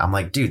baby, I'm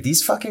like, dude,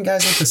 these fucking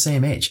guys look the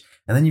same age.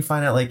 And then you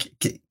find out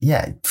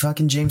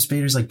fucking James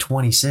Spader's like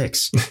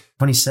 26,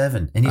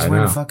 27, and he's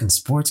wearing a fucking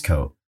sports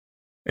coat.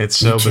 It's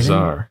so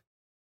bizarre.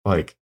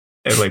 Why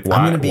do they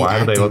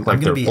look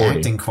like they're 40? I'm going to be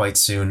acting quite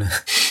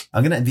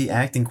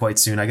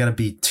soon. I got to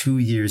be 2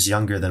 years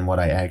younger than what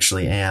I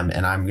actually am.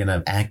 And I'm going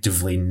to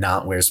actively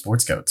not wear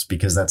sports coats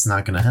because that's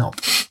not going to help.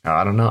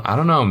 I don't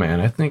know,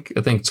 man. I think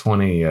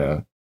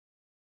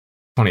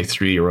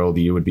 23-year-old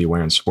you would be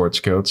wearing sports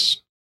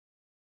coats.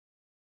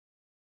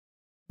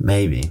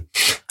 Maybe.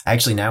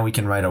 Actually, now we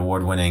can write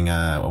award-winning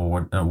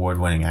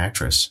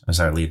actress as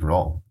our lead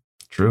role.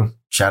 True.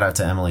 Shout out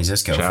to Emily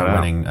Zisco for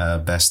winning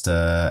best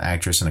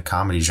actress in a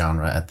comedy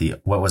genre at the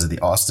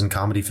Austin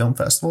Comedy Film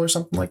Festival or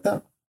something like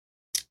that.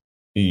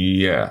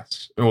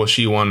 Yes. Well,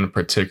 she won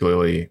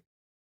particularly,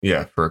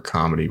 for a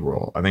comedy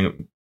role. I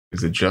think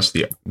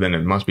then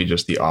it must be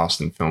just the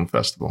Austin Film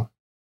Festival.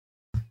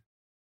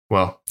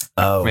 Well,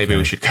 maybe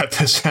we should cut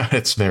this out.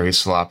 It's very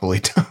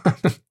sloppily done.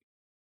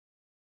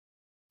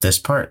 This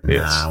part?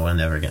 Yes. Nah,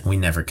 we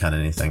never cut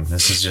anything.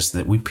 This is just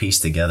that we piece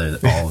together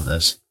all of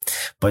this.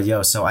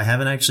 But so I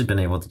haven't actually been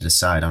able to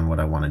decide on what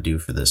I want to do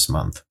for this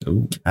month.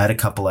 Ooh. I had a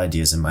couple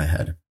ideas in my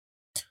head.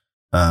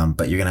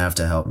 But you're going to have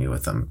to help me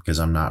with them because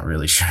I'm not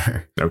really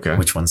sure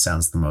which one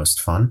sounds the most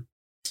fun.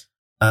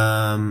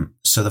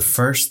 So the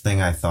first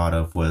thing I thought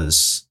of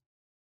was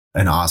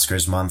an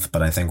Oscars month,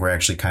 but I think we're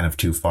actually kind of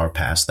too far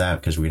past that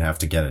because we'd have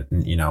to get it,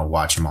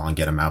 watch them all and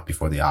get them out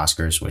before the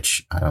Oscars,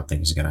 which I don't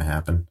think is going to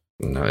happen.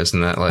 No, isn't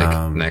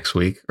that next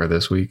week or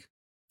this week?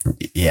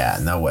 Yeah,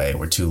 no way.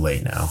 We're too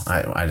late now.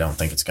 I don't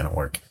think it's going to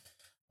work.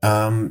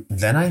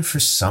 Then I, for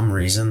some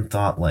reason,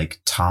 thought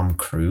Tom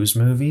Cruise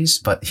movies,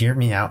 but hear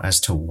me out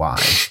as to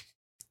why.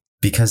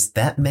 Because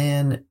that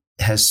man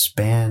has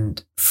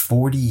spanned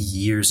 40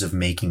 years of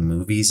making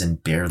movies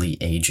and barely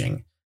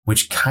aging,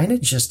 which kind of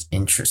just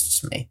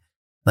interests me.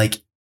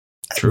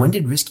 True. When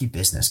did Risky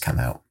Business come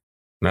out?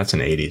 That's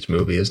an 80s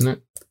movie, isn't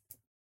it?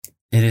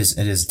 It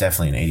is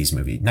definitely an 80s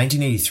movie.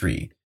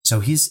 1983. So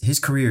his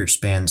career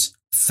spans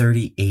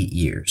 38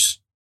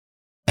 years.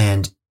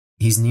 And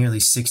he's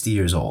nearly 60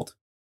 years old.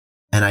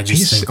 And I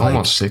just think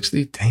almost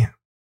 60? Damn.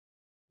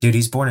 Dude,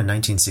 he's born in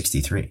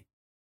 1963.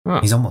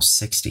 Huh. He's almost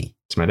 60.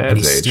 It's my dad's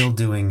age.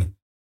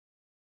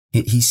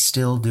 He's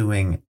still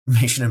doing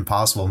Mission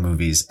Impossible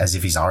movies as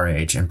if he's our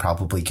age and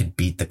probably could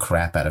beat the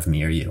crap out of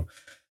me or you.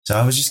 So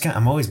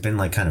I'm always been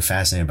kind of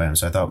fascinated by him.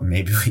 So I thought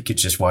maybe we could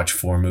just watch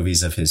 4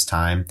 movies of his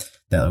time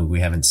that we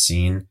haven't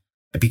seen,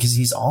 because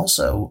he's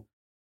also,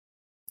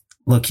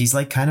 he's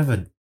kind of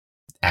a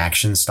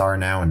action star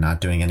now and not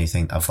doing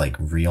anything of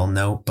real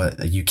note,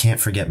 but you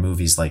can't forget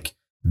movies like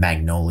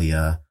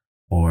Magnolia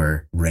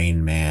or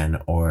Rain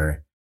Man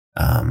or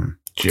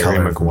Jerry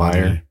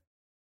Maguire.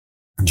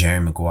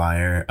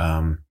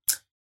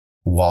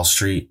 Wall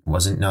Street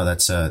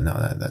that's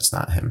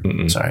not him.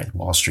 Mm-mm. Sorry.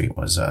 Wall Street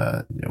was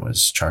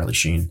Charlie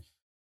Sheen.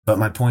 But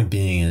my point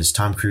being is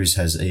Tom Cruise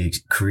has a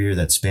career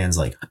that spans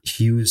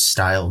Hughes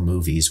style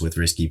movies with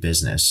Risky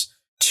Business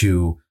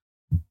to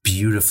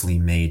beautifully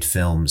made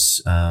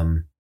films.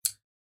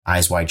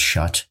 Eyes Wide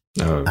Shut.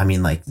 Oh. I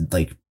mean,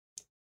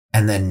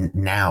 and then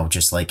now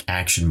just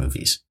action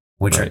movies,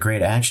 which are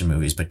great action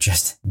movies, but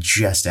just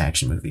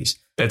action movies.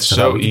 That's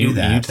so you'd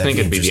think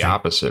it'd be the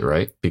opposite,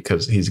 right?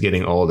 Because he's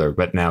getting older,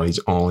 but now he's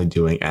only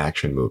doing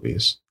action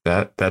movies.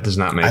 That does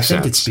not make sense.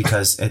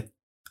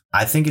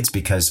 I think it's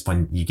because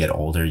when you get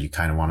older, you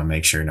kind of want to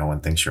make sure no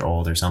one thinks you're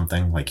old or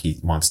something. He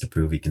wants to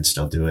prove he can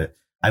still do it.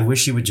 I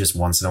wish he would just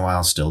once in a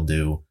while still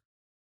do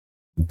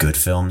good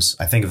films.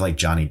 I think of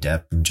Johnny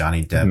Depp and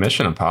Johnny Depp.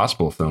 Mission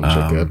Impossible films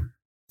are good.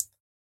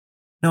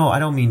 No, I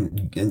don't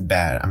mean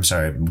bad. I'm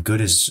sorry.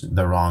 Good is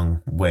the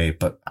wrong way,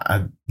 but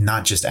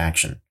not just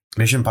action.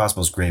 Mission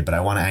Impossible is great, but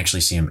I want to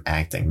actually see him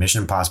acting.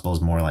 Mission Impossible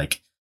is more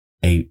like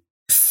a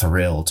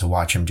thrill to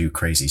watch him do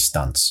crazy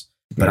stunts.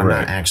 But I'm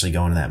not actually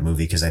going to that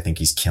movie because I think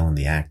he's killing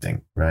the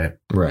acting, right?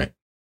 Right.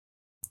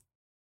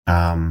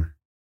 And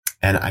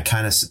I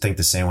kind of think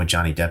the same with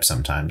Johnny Depp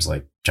sometimes.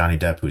 Like Johnny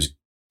Depp, who's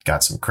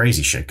got some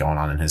crazy shit going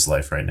on in his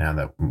life right now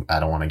that I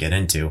don't want to get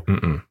into.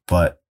 Mm-mm.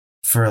 But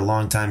for a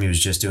long time, he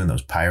was just doing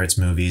those Pirates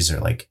movies or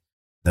like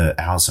the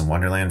Alice in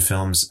Wonderland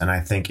films. And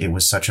I think it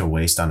was such a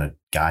waste on a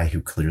guy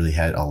who clearly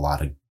had a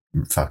lot of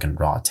fucking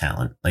raw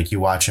talent. Like you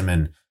watch him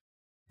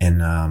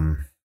in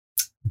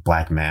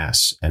Black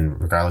Mass, and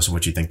regardless of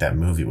what you think that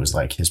movie was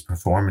like, his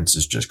performance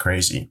is just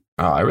crazy.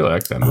 Oh, I really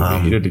like that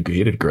movie. He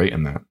did great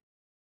in that.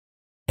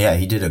 Yeah,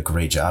 he did a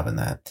great job in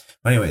that.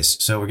 But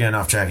anyways, so we're getting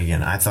off track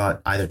again. I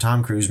thought either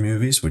Tom Cruise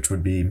movies, which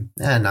would be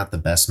not the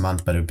best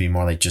month, but it would be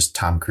more like just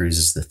Tom Cruise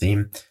is the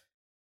theme.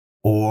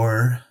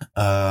 Or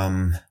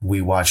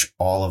we watch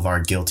all of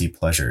our guilty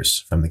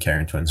pleasures from the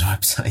Karen Twins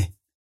website.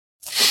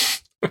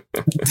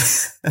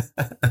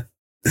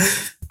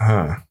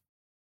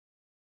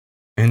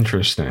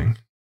 Interesting.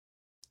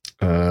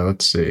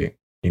 Let's see.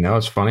 You know,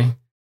 it's funny.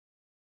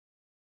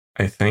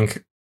 I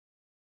think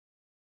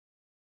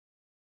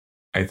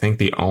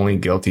the only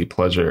guilty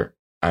pleasure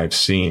I've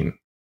seen,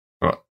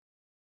 well,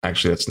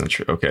 actually, that's not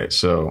true. Okay,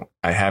 so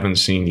I haven't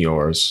seen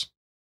yours,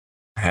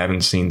 I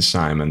haven't seen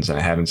Simon's, and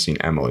I haven't seen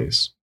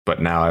Emily's.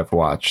 But now I've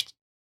watched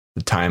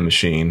The Time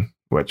Machine,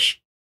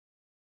 which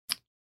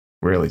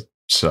really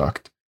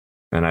sucked.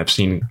 And I've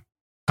seen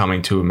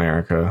Coming to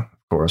America,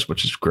 of course,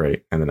 which is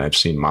great. And then I've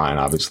seen mine,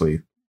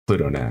 obviously,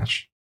 Pluto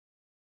Nash.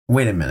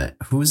 Wait a minute.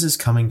 Who is this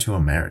Coming to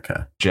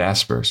America?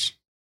 Jaspers.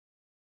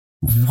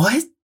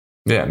 What?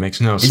 Yeah, it makes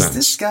no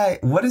sense.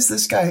 What is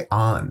this guy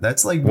on?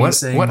 That's like me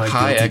saying what my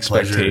high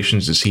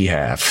expectations does he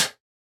have?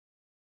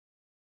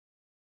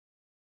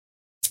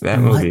 That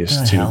movie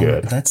is too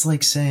good. That's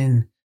like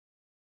saying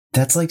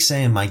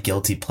my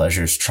guilty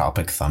pleasure is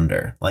Tropic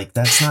Thunder. Like,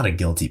 that's not a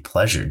guilty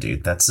pleasure,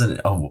 dude. That's a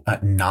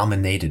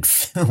nominated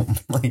film.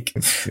 Like,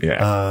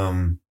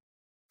 yeah.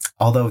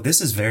 Although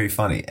this is very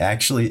funny.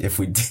 Actually, if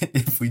we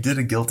did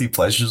a guilty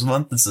pleasures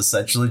month, it's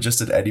essentially just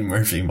an Eddie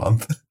Murphy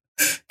month.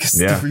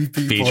 Yeah,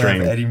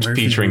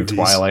 featuring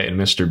Twilight and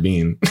Mr.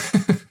 Bean.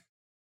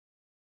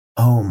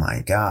 Oh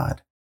my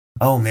god!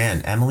 Oh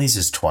man, Emily's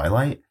is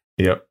Twilight.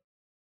 Yep.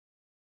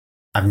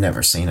 I've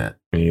never seen it.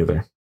 Me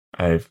either.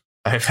 I've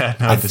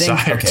had no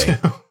desire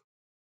to.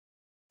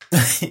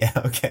 Yeah,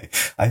 okay.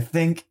 I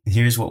think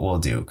here's what we'll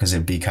do, because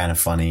it'd be kind of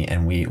funny.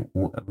 And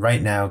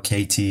right now,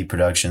 KT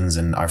Productions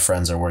and our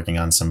friends are working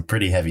on some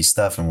pretty heavy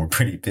stuff, and we're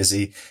pretty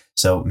busy.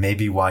 So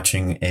maybe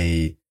watching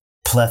a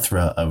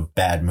plethora of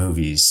bad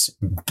movies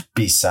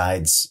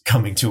besides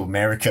Coming to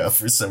America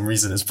for some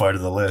reason as part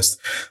of the list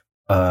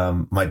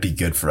might be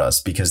good for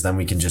us, because then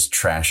we can just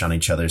trash on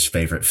each other's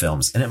favorite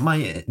films, and it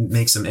might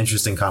make some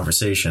interesting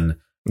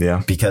conversation.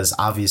 Yeah, because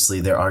obviously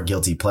there are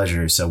guilty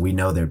pleasures, so we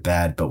know they're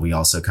bad, but we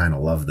also kind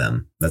of love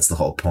them. That's the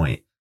whole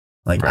point.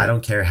 Like, right. I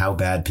don't care how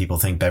bad people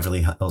think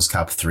Beverly Hills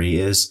Cop 3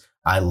 is.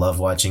 I love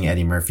watching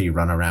Eddie Murphy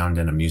run around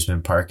an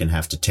amusement park and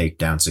have to take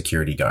down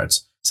security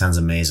guards. Sounds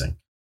amazing.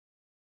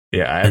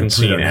 Yeah, I have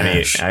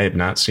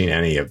not seen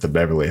any of the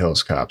Beverly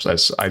Hills Cops.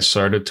 I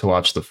started to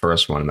watch the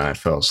first one and then I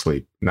fell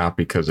asleep, not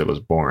because it was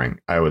boring.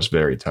 I was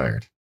very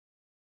tired.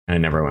 And I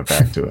never went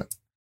back to it.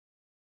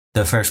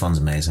 The first one's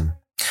amazing.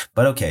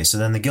 But okay, so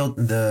then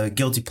the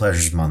Guilty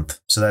Pleasures month.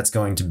 So that's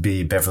going to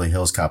be Beverly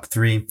Hills Cop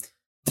 3,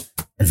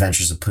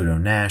 Adventures of Pluto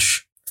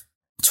Nash,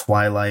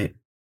 Twilight.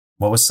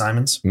 What was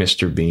Simon's?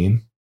 Mr.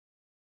 Bean.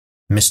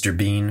 Mr.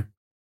 Bean.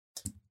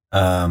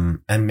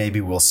 And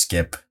maybe we'll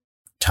skip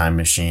Time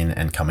Machine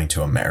and Coming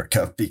to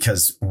America,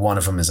 because one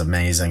of them is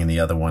amazing and the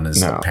other one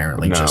is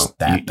just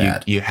that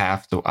bad. You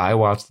have to. I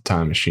watched The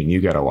Time Machine.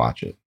 You got to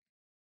watch it.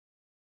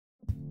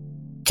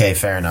 Okay,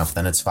 fair enough.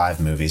 Then it's 5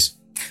 movies.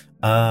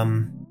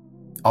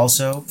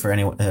 Also, for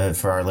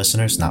our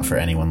listeners, not for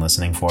anyone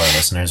listening, for our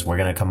listeners, we're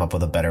going to come up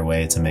with a better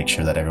way to make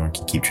sure that everyone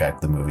can keep track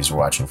of the movies we're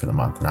watching for the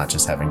month, not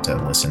just having to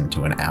listen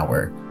to an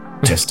hour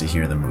just to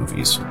hear the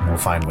movies. We'll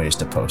find ways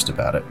to post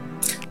about it.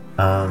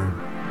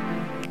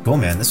 Cool,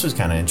 man. This was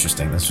kind of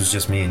interesting. This was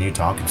just me and you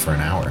talking for an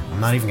hour. I'm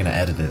not even going to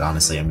edit it,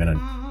 honestly. I'm going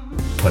to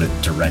put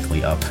it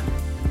directly up.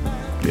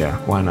 Yeah,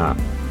 why not?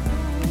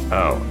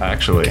 Oh,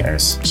 actually, who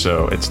cares?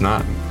 So it's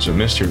not. So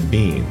Mr.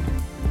 Bean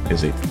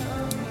is a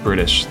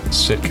British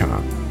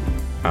sitcom.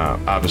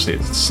 Obviously,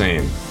 it's the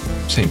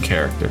same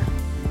character.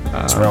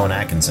 It's Rowan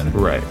Atkinson.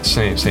 Right,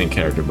 same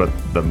character, but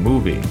the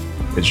movie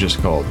is just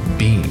called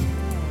Bean.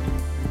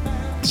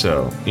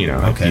 So,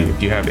 okay.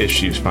 if you have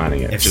issues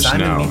finding it, if just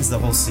Simon know. means the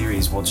whole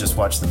series, we'll just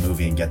watch the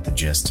movie and get the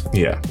gist.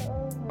 Yeah.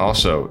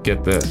 Also,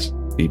 get this.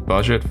 The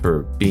budget for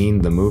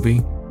Bean, the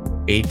movie,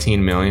 $18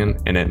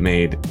 million, and it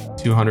made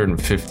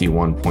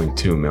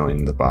 $251.2 million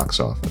in the box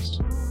office.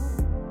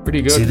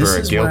 Pretty good for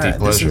a guilty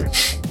pleasure.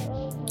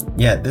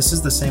 This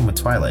is the same with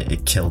Twilight.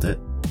 It killed it.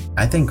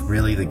 I think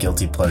really the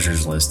guilty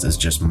pleasures list is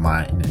just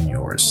mine and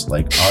yours.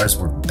 Like, ours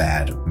were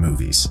bad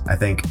movies. I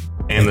think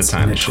and it's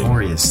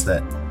notorious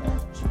that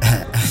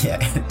Yeah,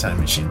 Time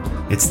Machine.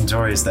 It's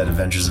notorious that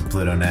Adventures of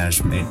Pluto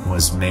Nash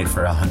was made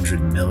for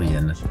 100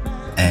 million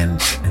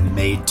and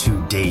made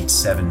to date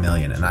 7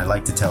 million. And I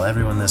like to tell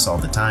everyone this all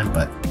the time,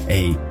 but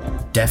a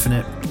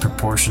definite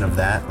proportion of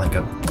that, like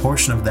a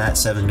portion of that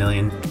 7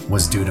 million,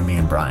 was due to me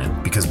and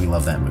Brian because we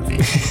love that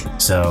movie.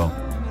 So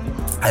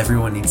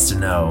everyone needs to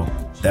know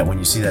that when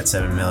you see that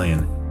 7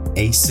 million,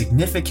 a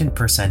significant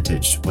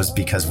percentage was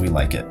because we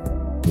like it.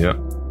 Yep.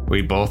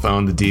 We both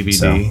own the DVD.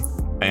 So,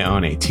 I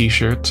own a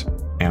t-shirt,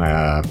 and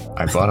I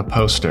bought a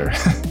poster.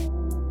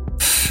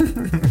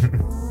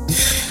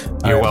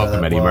 You're right, welcome,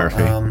 brother. Eddie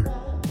Murphy.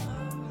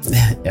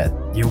 Yeah,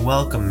 you're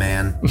welcome,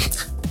 man.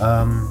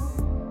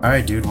 All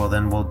right, dude. Well,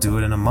 then we'll do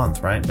it in a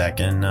month, right? Back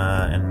in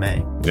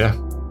May. Yeah.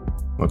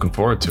 Looking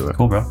forward to it.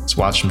 Cool, bro. Let's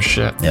watch some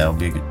shit. Yeah, it'll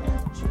be good.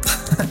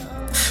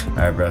 All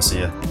right, bro. See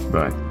ya.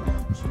 Bye.